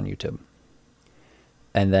 million views on YouTube.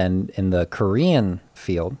 And then in the Korean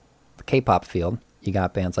field, the K-pop field, you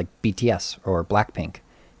got bands like BTS or Blackpink,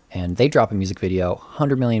 and they drop a music video,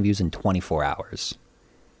 100 million views in 24 hours.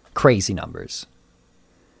 Crazy numbers.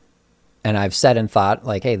 And I've said and thought,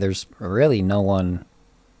 like, hey, there's really no one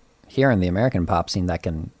here in the American pop scene that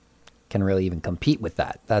can really even compete with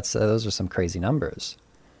that. Those are some crazy numbers.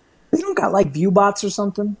 They don't got like view bots or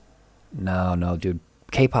something? No, dude.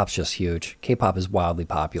 K-pop's just huge. K-pop is wildly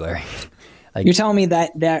popular. Like, you're telling me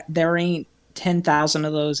that there ain't 10,000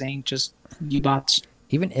 of those ain't just view-bots?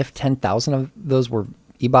 Even if 10,000 of those were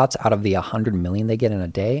e-bots out of the 100 million they get in a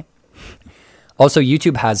day. Also,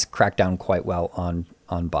 YouTube has cracked down quite well on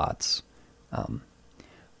bots.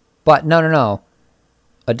 But no.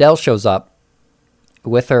 Adele shows up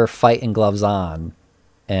with her fighting gloves on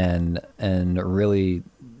and really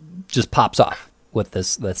just pops off with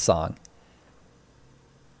this song.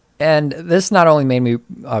 And this not only made me,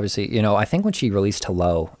 obviously, I think when she released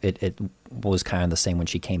Hello, it was kind of the same when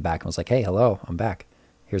she came back and was like, hey, hello, I'm back.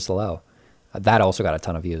 Here's Hello. That also got a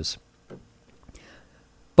ton of views.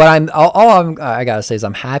 But I gotta say is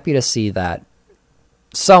I'm happy to see that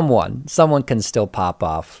someone can still pop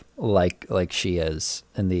off like she is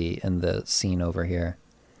in the scene over here.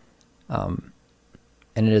 And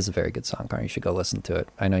it is a very good song, Connor. You should go listen to it.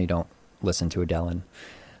 I know you don't listen to Adele, and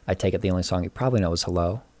I take it the only song you probably know is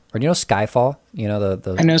Hello. Or do you know Skyfall? You know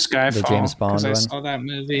the I know Skyfall, the James Bond one. I saw that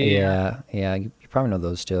movie. Yeah. You probably know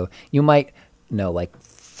those two. You might know like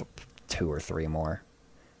 2 or 3 more,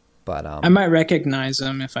 but I might recognize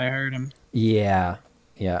them if I heard them. Yeah.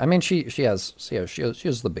 I mean, she has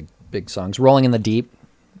the big songs. Rolling in the Deep.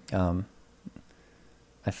 I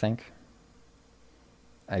think.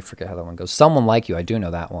 I forget how that one goes. Someone Like You. I do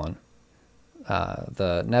know that one.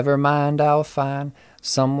 The Never Mind, I'll Find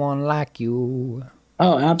Someone Like You.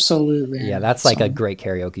 Oh, absolutely. Yeah, that's like a great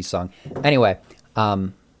karaoke song. Anyway,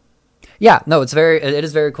 it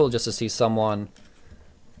is very cool just to see someone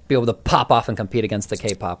be able to pop off and compete against the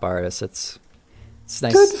K-pop artists. It's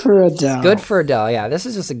nice. Good for Adele. It's good for Adele. Yeah, this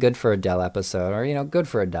is just a good for Adele episode, or good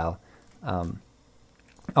for Adele.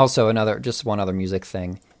 Also, one other music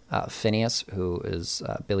thing. Phineas, who is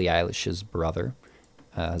Billie Eilish's brother,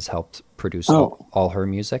 has helped produce all her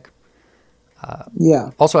music.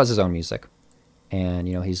 Also has his own music. And,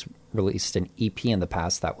 he's released an EP in the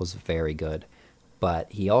past that was very good.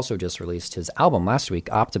 But he also just released his album last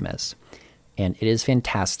week, Optimus. And it is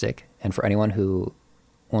fantastic. And for anyone who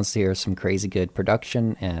wants to hear some crazy good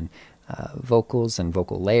production and vocals and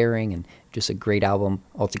vocal layering and just a great album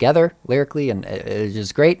altogether, lyrically, and it's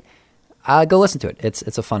just great, go listen to it.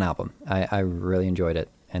 It's a fun album. I really enjoyed it.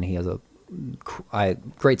 And he has a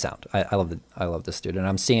great sound. I love this dude. And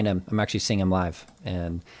I'm actually seeing him live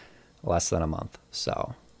in less than a month.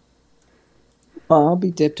 So I'll be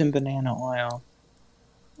dipped in banana oil.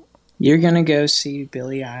 You're gonna go see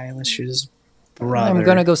Billie Eilish's brother. I'm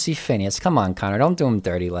gonna go see Phineas. Come on, Connor, don't do him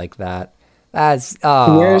dirty like that. That's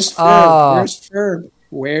Where's Ferb?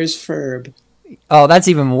 Where's Ferb? Oh, that's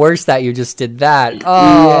even worse that you just did that.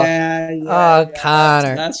 Yeah.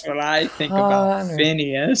 Connor. That's what I think about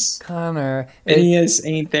Phineas. Connor. Phineas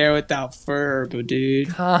ain't there without Ferb, dude.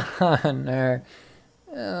 Connor.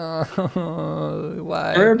 Oh,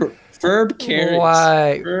 why? Ferb carries.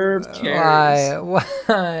 Why? Ferb carries.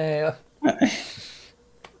 Why?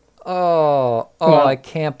 Oh, well, I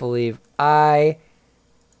can't believe I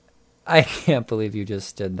can't believe you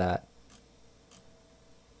just did that.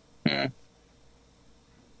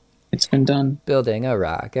 It's been done. Building a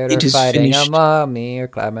rocket, or fighting a mummy, or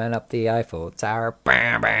climbing up the Eiffel Tower.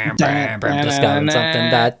 Bam, bam, bam, bam. Discovering something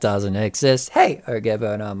that doesn't exist. Hey, or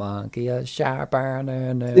giving a monkey a shower.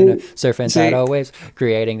 Surfing tidal waves,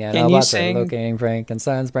 creating nanobots, or locating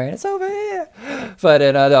Frankenstein's brain. It's over here.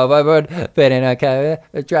 Fighting a hoverboard, fitting a car,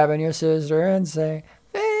 driving your sister insane.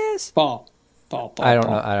 This. Paul. I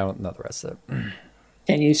don't know the rest of it.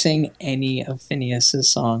 Can you sing any of Phineas's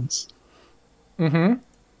songs? Mm-hmm.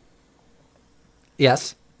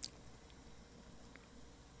 Yes.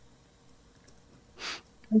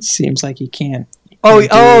 It seems like you can't.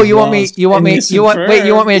 You want me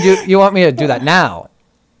to do that now?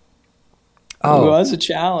 Oh, it was a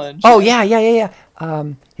challenge. Oh, yeah. He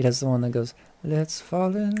does the one that goes, let's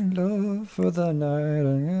fall in love for the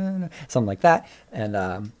night, something like that.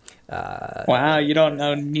 And Wow, you don't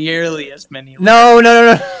know nearly as many.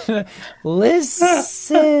 no.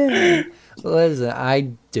 Listen, listen. I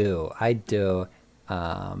do.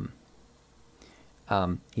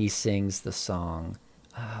 He sings the song.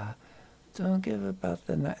 Don't give about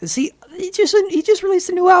the night. See, he just released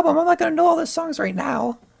a new album. I'm not gonna know all the songs right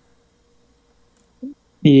now.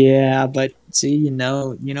 Yeah, but see,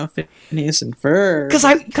 Phineas and Ferb. Because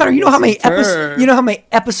Connor, you know how many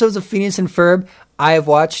episodes of Phineas and Ferb I have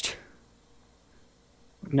watched?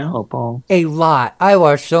 No, Paul. A lot. I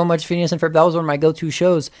watched so much Phineas and Ferb. That was one of my go-to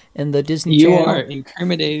shows in the Disney You Channel. are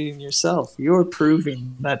incriminating yourself. You're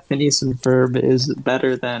proving that Phineas and Ferb is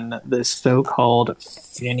better than this so-called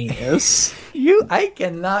Phineas. I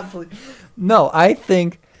cannot believe. No, I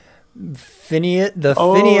think Phineas.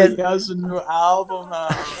 He has a new album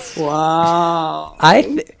out. Wow.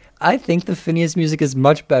 I think the Phineas music is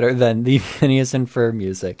much better than the Phineas and Ferb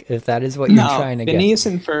music. If that is what you're trying to get. Phineas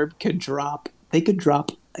and Ferb could drop. They could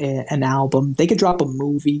drop an album. They could drop a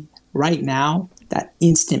movie right now. That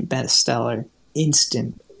instant bestseller.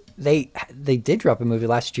 Instant. They did drop a movie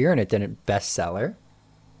last year and it didn't bestseller.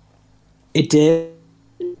 It did.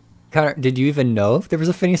 Connor, did you even know if there was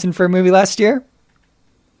a Phineas and Ferb movie last year?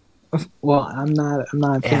 Well, I'm not a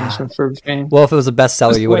Phineas and Ferb fan. Well, if it was a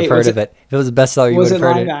bestseller, you would have heard of it. If it was a bestseller, you would have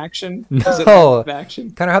heard it. Was it live action? No. Was it live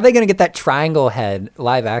action? Connor, how are they going to get that triangle head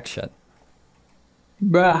live action?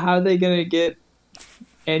 Bruh, how are they going to get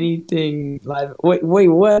anything live? Wait,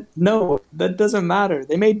 what? No, that doesn't matter.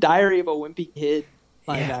 They made Diary of a Wimpy Kid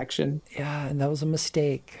live action. Yeah, and that was a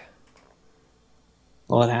mistake.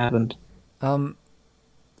 What happened? But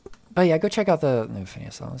yeah, go check out the new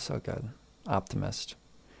Phineas song. It's so good. Optimist.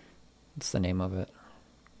 That's the name of it.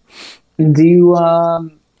 Do you,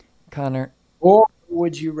 Connor? or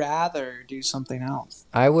would you rather do something else?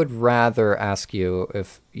 I would rather ask you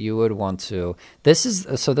if you would want to. This is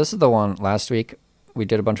the one last week. We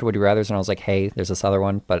did a bunch of Would You Rathers, and I was like, hey, there's this other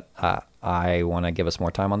one, but I want to give us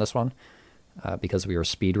more time on this one because we were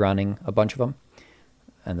speed running a bunch of them,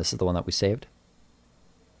 and this is the one that we saved.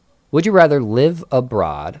 Would you rather live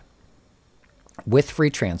abroad with free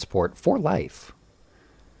transport for life,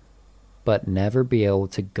 but never be able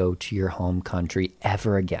to go to your home country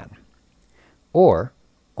ever again, or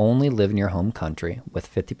only live in your home country with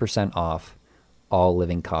 50% off all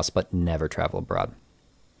living costs, but never travel abroad?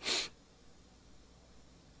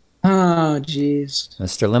 Oh, jeez.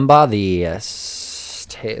 Mr. Limbaugh, the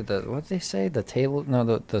what did they say? The table?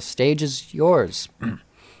 No, the stage is yours.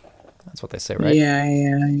 That's what they say, right?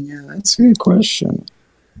 Yeah. That's a good question.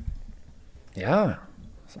 Yeah.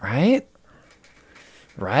 Right?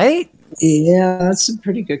 Right? Yeah, that's a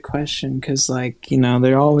pretty good question because,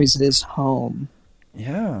 there always is home.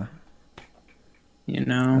 Yeah. You And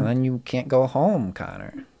know, then you can't go home,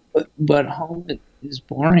 Connor. but home is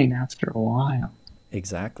boring after a while.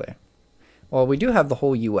 Exactly. Well, we do have the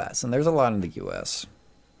whole U.S., and there's a lot in the U.S.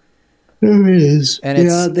 There is, And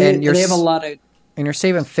it's and they have a lot of. and you're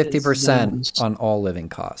saving 50% Citizens. on all living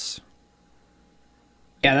costs.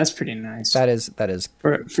 Yeah, that's pretty nice. That is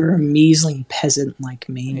For a measly peasant like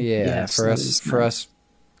me. yeah, yes, for that us is for nice.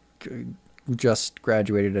 us who just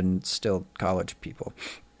graduated and still college people.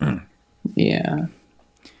 Yeah.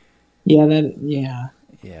 Yeah.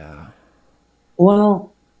 Yeah.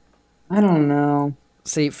 Well, I don't know.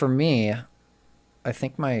 See, for me, I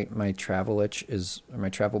think my travel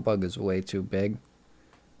bug is way too big.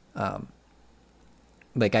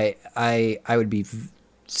 Like I would be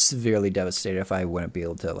severely devastated if I wouldn't be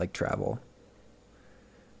able to travel.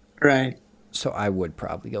 Right. So I would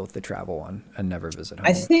probably go with the travel one and never visit home.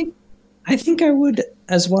 I think I would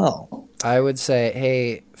as well. I would say,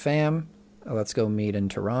 hey, fam, let's go meet in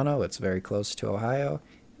Toronto. It's very close to Ohio.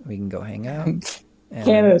 We can go hang out. And,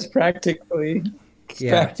 Canada's practically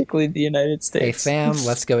yeah. the United Hey, States. fam,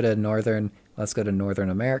 let's go to Northern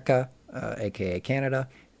America, aka Canada,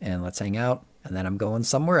 and let's hang out. And then I'm going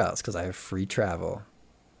somewhere else because I have free travel.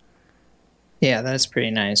 Yeah, that's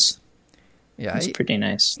pretty nice. Yeah, That's pretty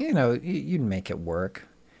nice. you'd make it work.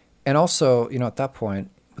 And also, at that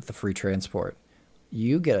point with the free transport,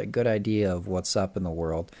 you get a good idea of what's up in the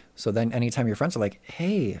world. So then anytime your friends are like,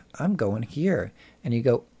 hey, I'm going here, and you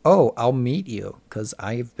go, oh, I'll meet you because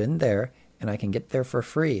I've been there and I can get there for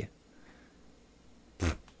free.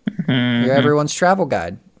 You're everyone's travel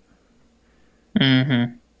guide.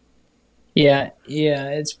 Mm-hmm. Yeah,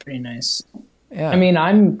 it's pretty nice. Yeah. I mean,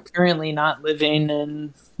 I'm currently not living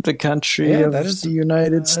in the country of the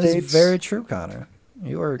United That States. is very true, Connor.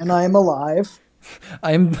 You are. And I'm alive.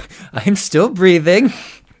 I'm still breathing.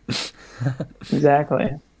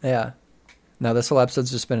 Exactly. Yeah. Now this whole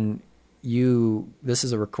episode's just been you. This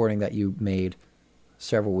is a recording that you made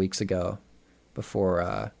several weeks ago,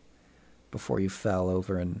 before you fell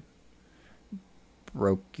over and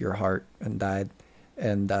broke your heart and died.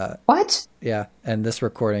 And What? yeah, and this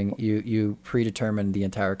recording, you predetermined the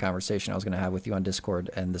entire conversation I was going to have with you on Discord,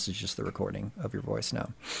 and this is just the recording of your voice now.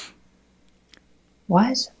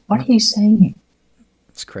 What? What are you saying?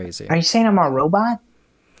 It's crazy. Are you saying I'm a robot?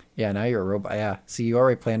 Yeah, now you're a robot. Yeah, see, you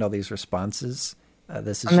already planned all these responses.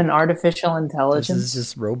 This is I'm an artificial this intelligence? is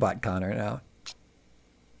just robot Connor now.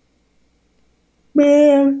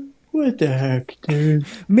 Man, what the heck, dude?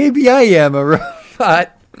 Maybe I am a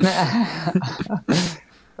robot.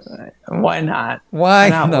 Why not? Why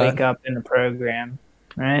not not? wake up in the program,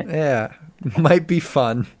 right? Yeah, might be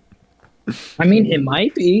fun. I mean, it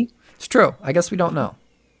might be. It's true. I guess we don't know.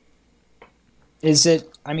 Is it?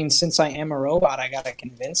 I mean, since I am a robot, I gotta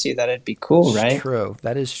convince you that it'd be cool, It's right? true.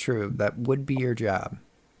 That is true. That would be your job.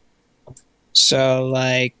 So,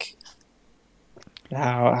 like,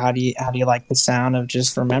 how do you like the sound of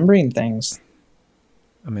just remembering things?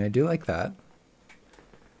 I mean, I do like that.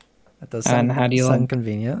 That does And sound, how do you sound like-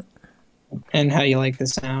 convenient. And how do you like the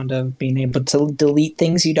sound of being able to delete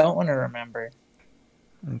things you don't want to remember?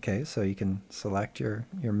 Okay, so you can select your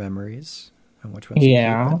memories and which ones you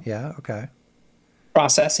Yeah. keep. Yeah, okay.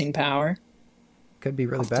 Processing power. Could be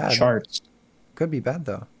really Off the bad. charts. Could be bad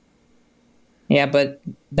though. Yeah, but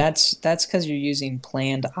that's because you're using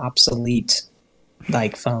planned obsolete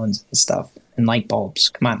like phones and stuff and light bulbs.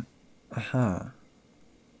 Come on, Uh-huh.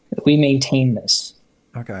 we maintain this.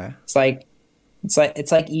 Okay. It's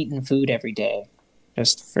like eating food every day,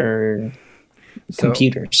 just for So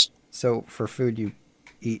computers. so for food you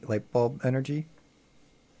eat light bulb energy?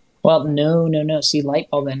 Well, no. See, light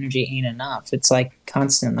bulb energy ain't enough. It's like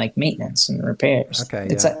constant like maintenance and repairs. Okay,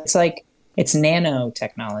 It's yeah. it's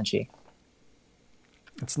nanotechnology.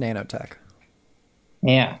 It's nanotech,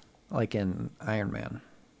 Yeah. like in Iron Man.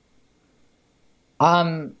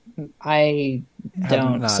 I Have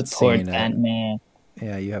don't not support seen that it. man.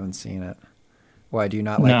 Yeah, you haven't seen it. Why do you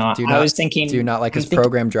not like? No, do you I not, was thinking- Do you not like I'm his thinking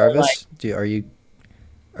program more Jarvis?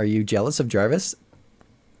 Are you jealous of Jarvis?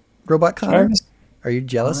 Robot Connor? Jarvis? Are you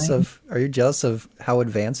jealous Why? of how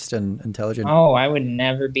advanced and intelligent? Oh, I would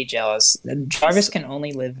never be jealous. Jarvis can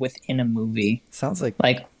only live within a movie. Sounds like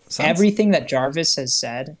sounds, Everything that Jarvis has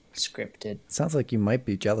said, scripted. sounds like you might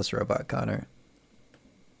be jealous, Robot Connor.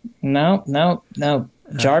 No.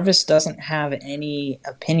 Jarvis doesn't have any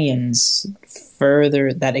opinions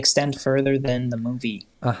that extend further than the movie.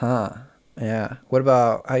 Uh-huh. Yeah. What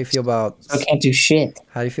about how do you feel about So can't do shit.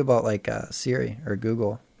 how do you feel about like Siri or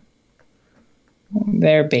Google?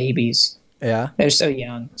 They're babies. Yeah. They're so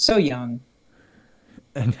young. So young.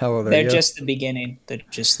 And how old are They're you? just the beginning. They're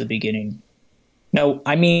just the beginning. No,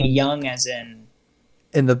 I mean young as in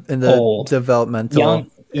in the old. developmental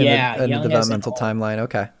Young- in yeah, the, in young the as in developmental old. timeline.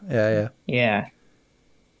 Okay. Yeah. yeah.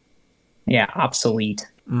 Yeah, obsolete.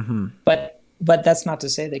 Mm-hmm. But that's not to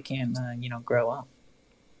say they can't grow up.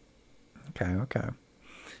 Okay.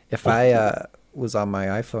 If I was on my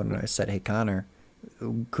iPhone and I said, "Hey Connor,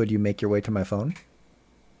 could you make your way to my phone?"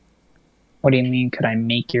 What do you mean could I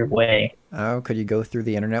make your way? Oh, could you go through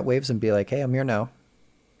the internet waves and be like, "Hey, I'm here now."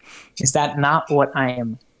 Is that not what I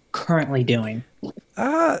am currently doing?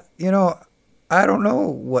 I don't know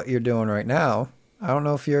what you're doing right now. I don't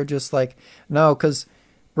know if you're just like, no, because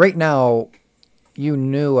right now you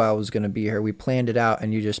knew I was going to be here. We planned it out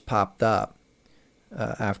and you just popped up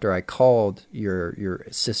after I called your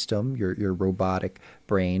system, your robotic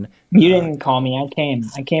brain. You didn't call me.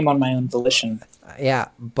 I came on my own volition. Yeah,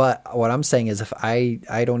 but what I'm saying is if I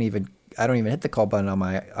don't even hit the call button on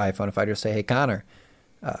my iPhone, if I just say, "Hey Connor,"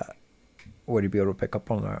 would you be able to pick up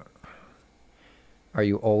on that? Are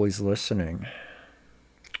you always listening?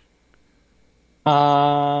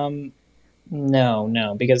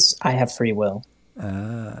 No, because I have free will.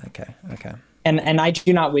 Okay. And I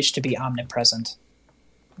do not wish to be omnipresent.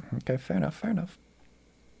 Okay, fair enough.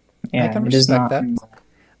 Yeah, I can it is respect not. that.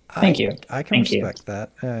 Thank you. I can Thank you. respect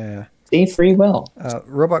that. Yeah. See, free will.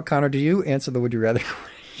 Robot Connor, do you answer the would you rather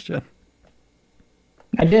question?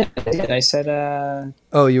 I did. I said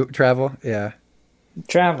Oh, you travel? Yeah.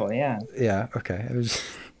 travel, yeah. Yeah, okay. I was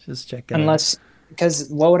just checking. Unless, because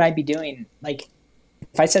what would I be doing? Like,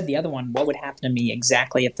 if I said the other one, what would happen to me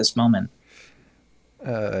exactly at this moment?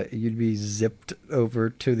 You'd be zipped over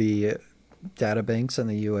to the data banks in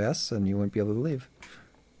the U.S. and you wouldn't be able to leave.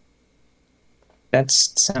 That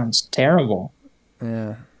sounds terrible.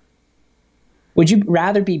 Yeah. Would you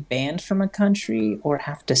rather be banned from a country or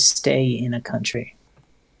have to stay in a country?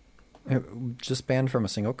 Just banned from a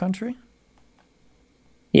single country?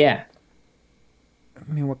 Yeah.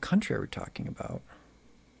 I mean, what country are we talking about?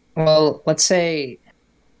 Well, let's say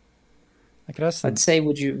I could ask.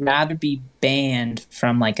 would you rather be banned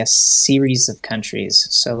from like a series of countries?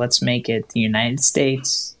 So let's make it the United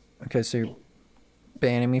States, Okay, so you're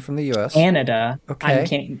banning me from the U.S. Canada.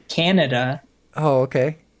 Okay. Canada. Oh,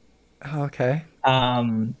 okay. Oh, okay.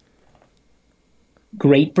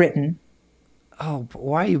 Great Britain. Oh, but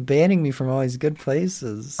why are you banning me from all these good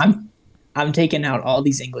places? I'm taking out all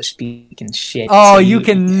these English speaking shit. Oh, you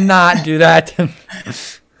cannot do that to me.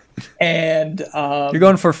 And You're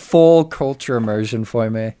going for full culture immersion for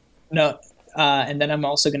me. no, and then I'm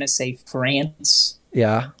also gonna say France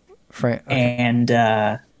Yeah. Okay. and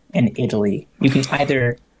Italy. You can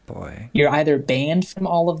Boy. you're either banned from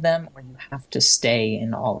all of them or you have to stay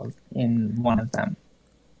in one of them.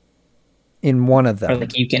 In one of Or them.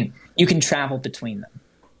 like you can travel between them.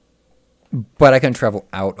 But I can travel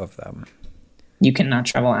out of them. You cannot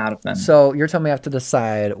travel out of them. So you're telling me I have to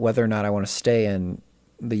decide whether or not I want to stay in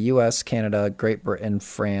the U.S., Canada, Great Britain,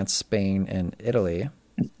 France, Spain, and Italy.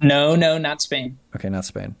 No, not Spain. Okay, not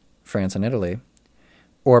Spain. France and Italy.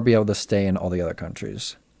 Or be able to stay in all the other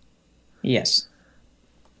countries. Yes.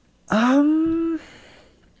 I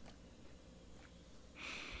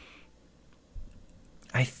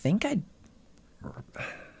think I'd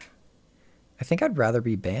rather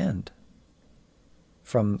be banned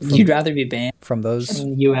from You'd rather be banned from those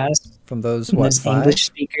from the U.S. from those from what those 5? English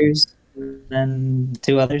speakers than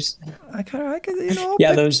two others. I could I'll Yeah,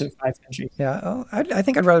 pick- those are 5 countries. yeah. I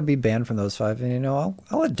think I'd rather be banned from those 5, and I'll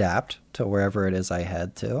adapt to wherever it is I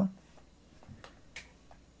head to.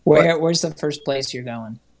 Where's the first place you're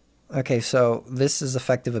going? Okay, so this is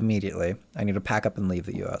effective immediately. I need to pack up and leave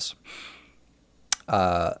the U.S.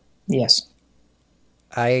 Yes.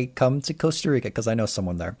 I come to Costa Rica because I know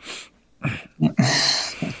someone there.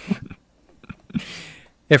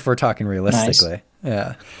 If we're talking realistically,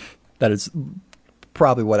 yeah, that is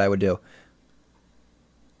probably what I would do.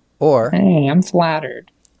 Or Hey, I'm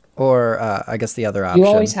flattered. I guess the other option. You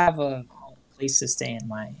always have a place to stay in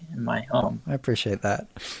my home. I appreciate that.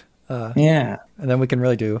 Yeah. And then we can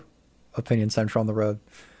really do Opinion Central on the road.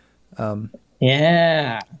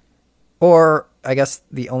 Yeah. Or I guess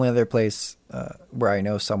the only other place where I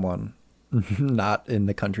know someone not in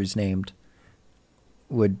the countries named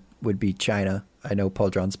would be China. I know Paul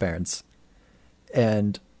John's parents.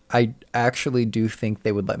 And I actually do think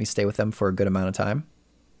they would let me stay with them for a good amount of time.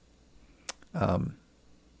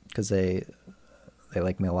 Because they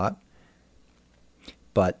like me a lot.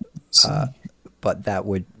 But that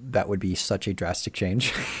would be such a drastic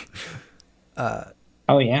change.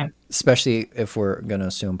 Oh yeah. Especially if we're going to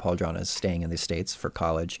assume Paul John is staying in the States for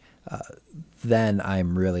college, then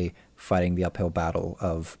I'm really fighting the uphill battle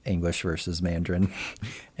of English versus Mandarin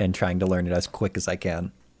and trying to learn it as quick as I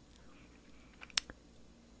can.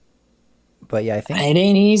 But yeah, I think It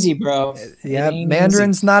ain't easy, bro.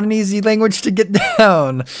 Mandarin's not an easy language to get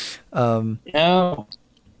down. No.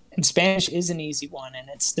 And Spanish is an easy one, and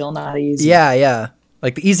it's still not easy. Yeah.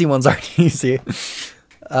 Like the easy ones aren't easy.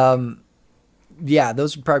 Yeah,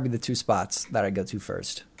 those would probably be the 2 spots that I go to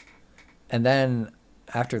first. And then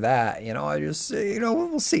after that, I just,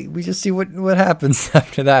 we'll see. We just see what happens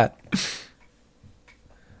after that.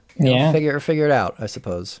 Yeah. Figure it out, I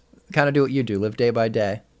suppose. Kind of do what you do, live day by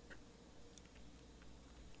day.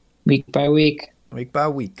 Week by week. Week by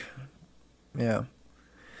week. Yeah.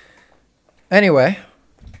 Anyway.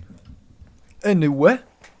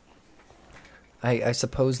 I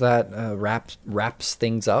suppose that wraps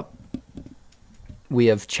things up. We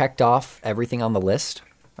have checked off everything on the list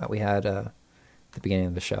that we had at the beginning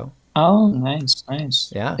of the show. Oh, nice.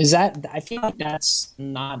 Yeah. I feel like that's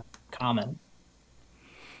not common.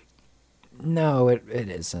 No, it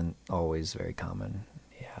isn't always very common.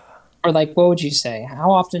 Yeah. Or like, what would you say?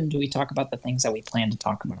 How often do we talk about the things that we plan to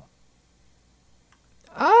talk about?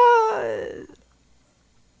 I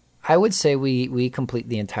would say we complete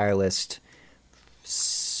the entire list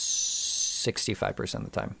 65% of the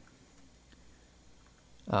time.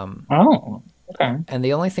 Oh, okay. And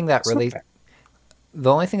the only thing that That's really, not bad.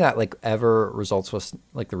 the only thing that like ever results with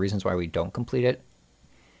like the reasons why we don't complete it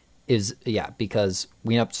is because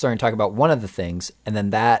we end up starting to talk about one of the things, and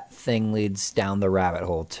then that thing leads down the rabbit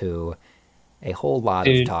hole to a whole lot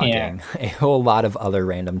of talking, a whole lot of other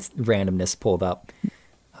randomness pulled up,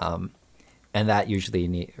 and that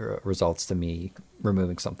usually results to me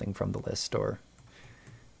removing something from the list or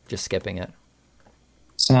just skipping it.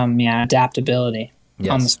 Some adaptability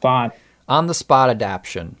Yes. on the spot. On the spot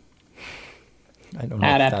adaption. I don't know.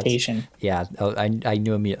 Adaptation. I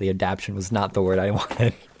knew immediately adaption was not the word I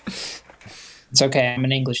wanted. It's okay. I'm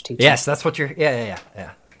an English teacher. Yes, that's what you're. Yeah.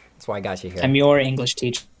 That's why I got you here. I'm your English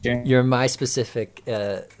teacher. You're my specific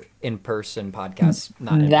in-person podcast,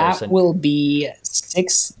 not in That person. will be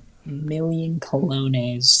 6 million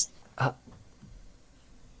colones for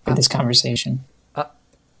this conversation. That's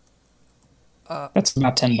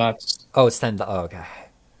about $10. Oh, it's 10. Oh, okay.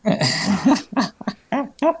 Okay.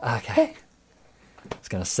 I was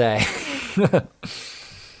gonna say.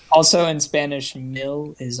 Also in Spanish,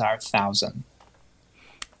 mil is our 1,000.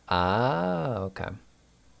 Ah, okay.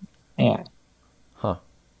 Yeah. Huh.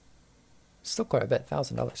 Still quite a bit.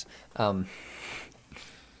 $1,000.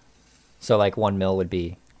 So like 1 mil would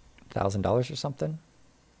be $1,000 or something.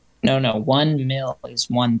 No, 1 mil is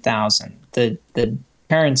 1,000. The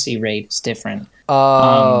currency rate is different.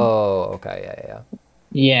 Oh, okay.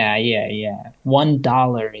 Yeah. Yeah.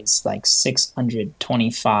 $1 is like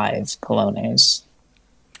 625 colones.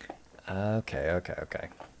 Okay.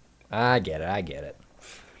 I get it.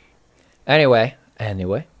 Anyway,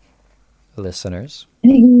 listeners.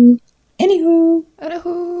 Anywho.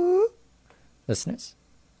 Listeners,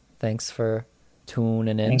 thanks for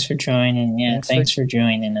tuning in. Thanks for joining. Yeah, thanks for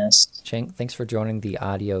joining us. Thanks for joining the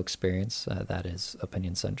audio experience. That is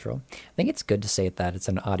Opinion Central. I think it's good to say that it's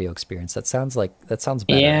an audio experience. That sounds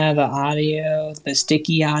better. Yeah, the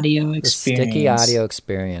sticky audio experience. The sticky audio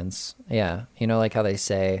experience. Yeah, you know, like how they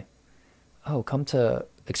say, "Oh, come to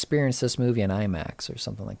experience this movie in IMAX" or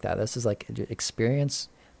something like that. This is like experience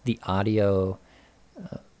the audio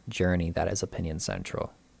journey that is Opinion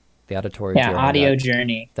Central. The auditory journey. Yeah, audio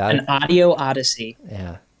journey. An audio odyssey.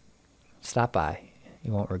 Yeah. Stop by.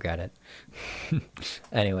 You won't regret it.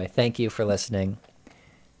 Anyway, thank you for listening.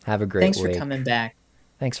 Have a great week. Thanks for coming back.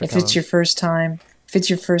 Thanks for coming. coming. If it's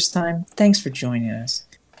your first time, thanks for joining us.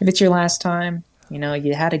 If it's your last time, you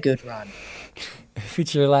had a good run. If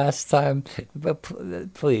it's your last time, but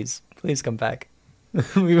please come back.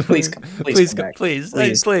 Please come back. Please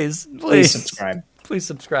subscribe. Please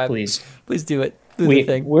subscribe. Please do it.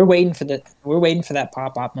 We're waiting for that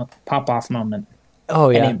pop off moment. Oh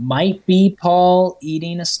yeah. And it might be Paul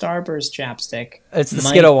eating a Starburst chapstick. It's the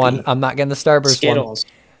Skittle one. I'm not getting the Starburst Skittles.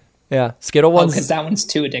 one. Yeah, Skittle one. Because that one's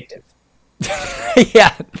too addictive.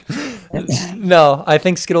 Yeah. No, I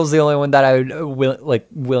think Skittle's the only one that I would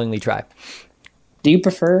willingly try. Do you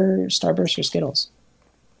prefer Starburst or Skittles?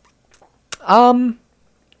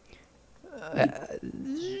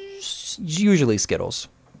 Usually Skittles.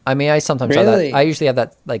 I mean, I sometimes have that. I usually have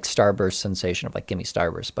that like Starburst sensation of like, give me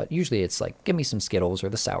Starburst, but usually it's like, give me some Skittles or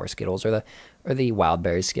the sour Skittles or the wild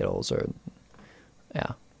berry Skittles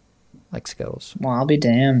like Skittles. Well, I'll be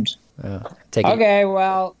damned. Okay,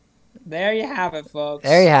 well, there you have it, folks.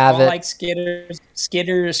 There you have it. Like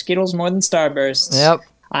Skittles more than Starbursts. Yep.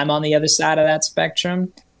 I'm on the other side of that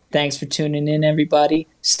spectrum. Thanks for tuning in, everybody.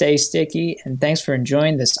 Stay sticky, and thanks for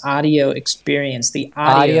enjoying this audio experience, the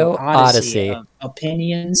audio odyssey of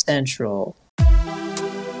Opinion Central.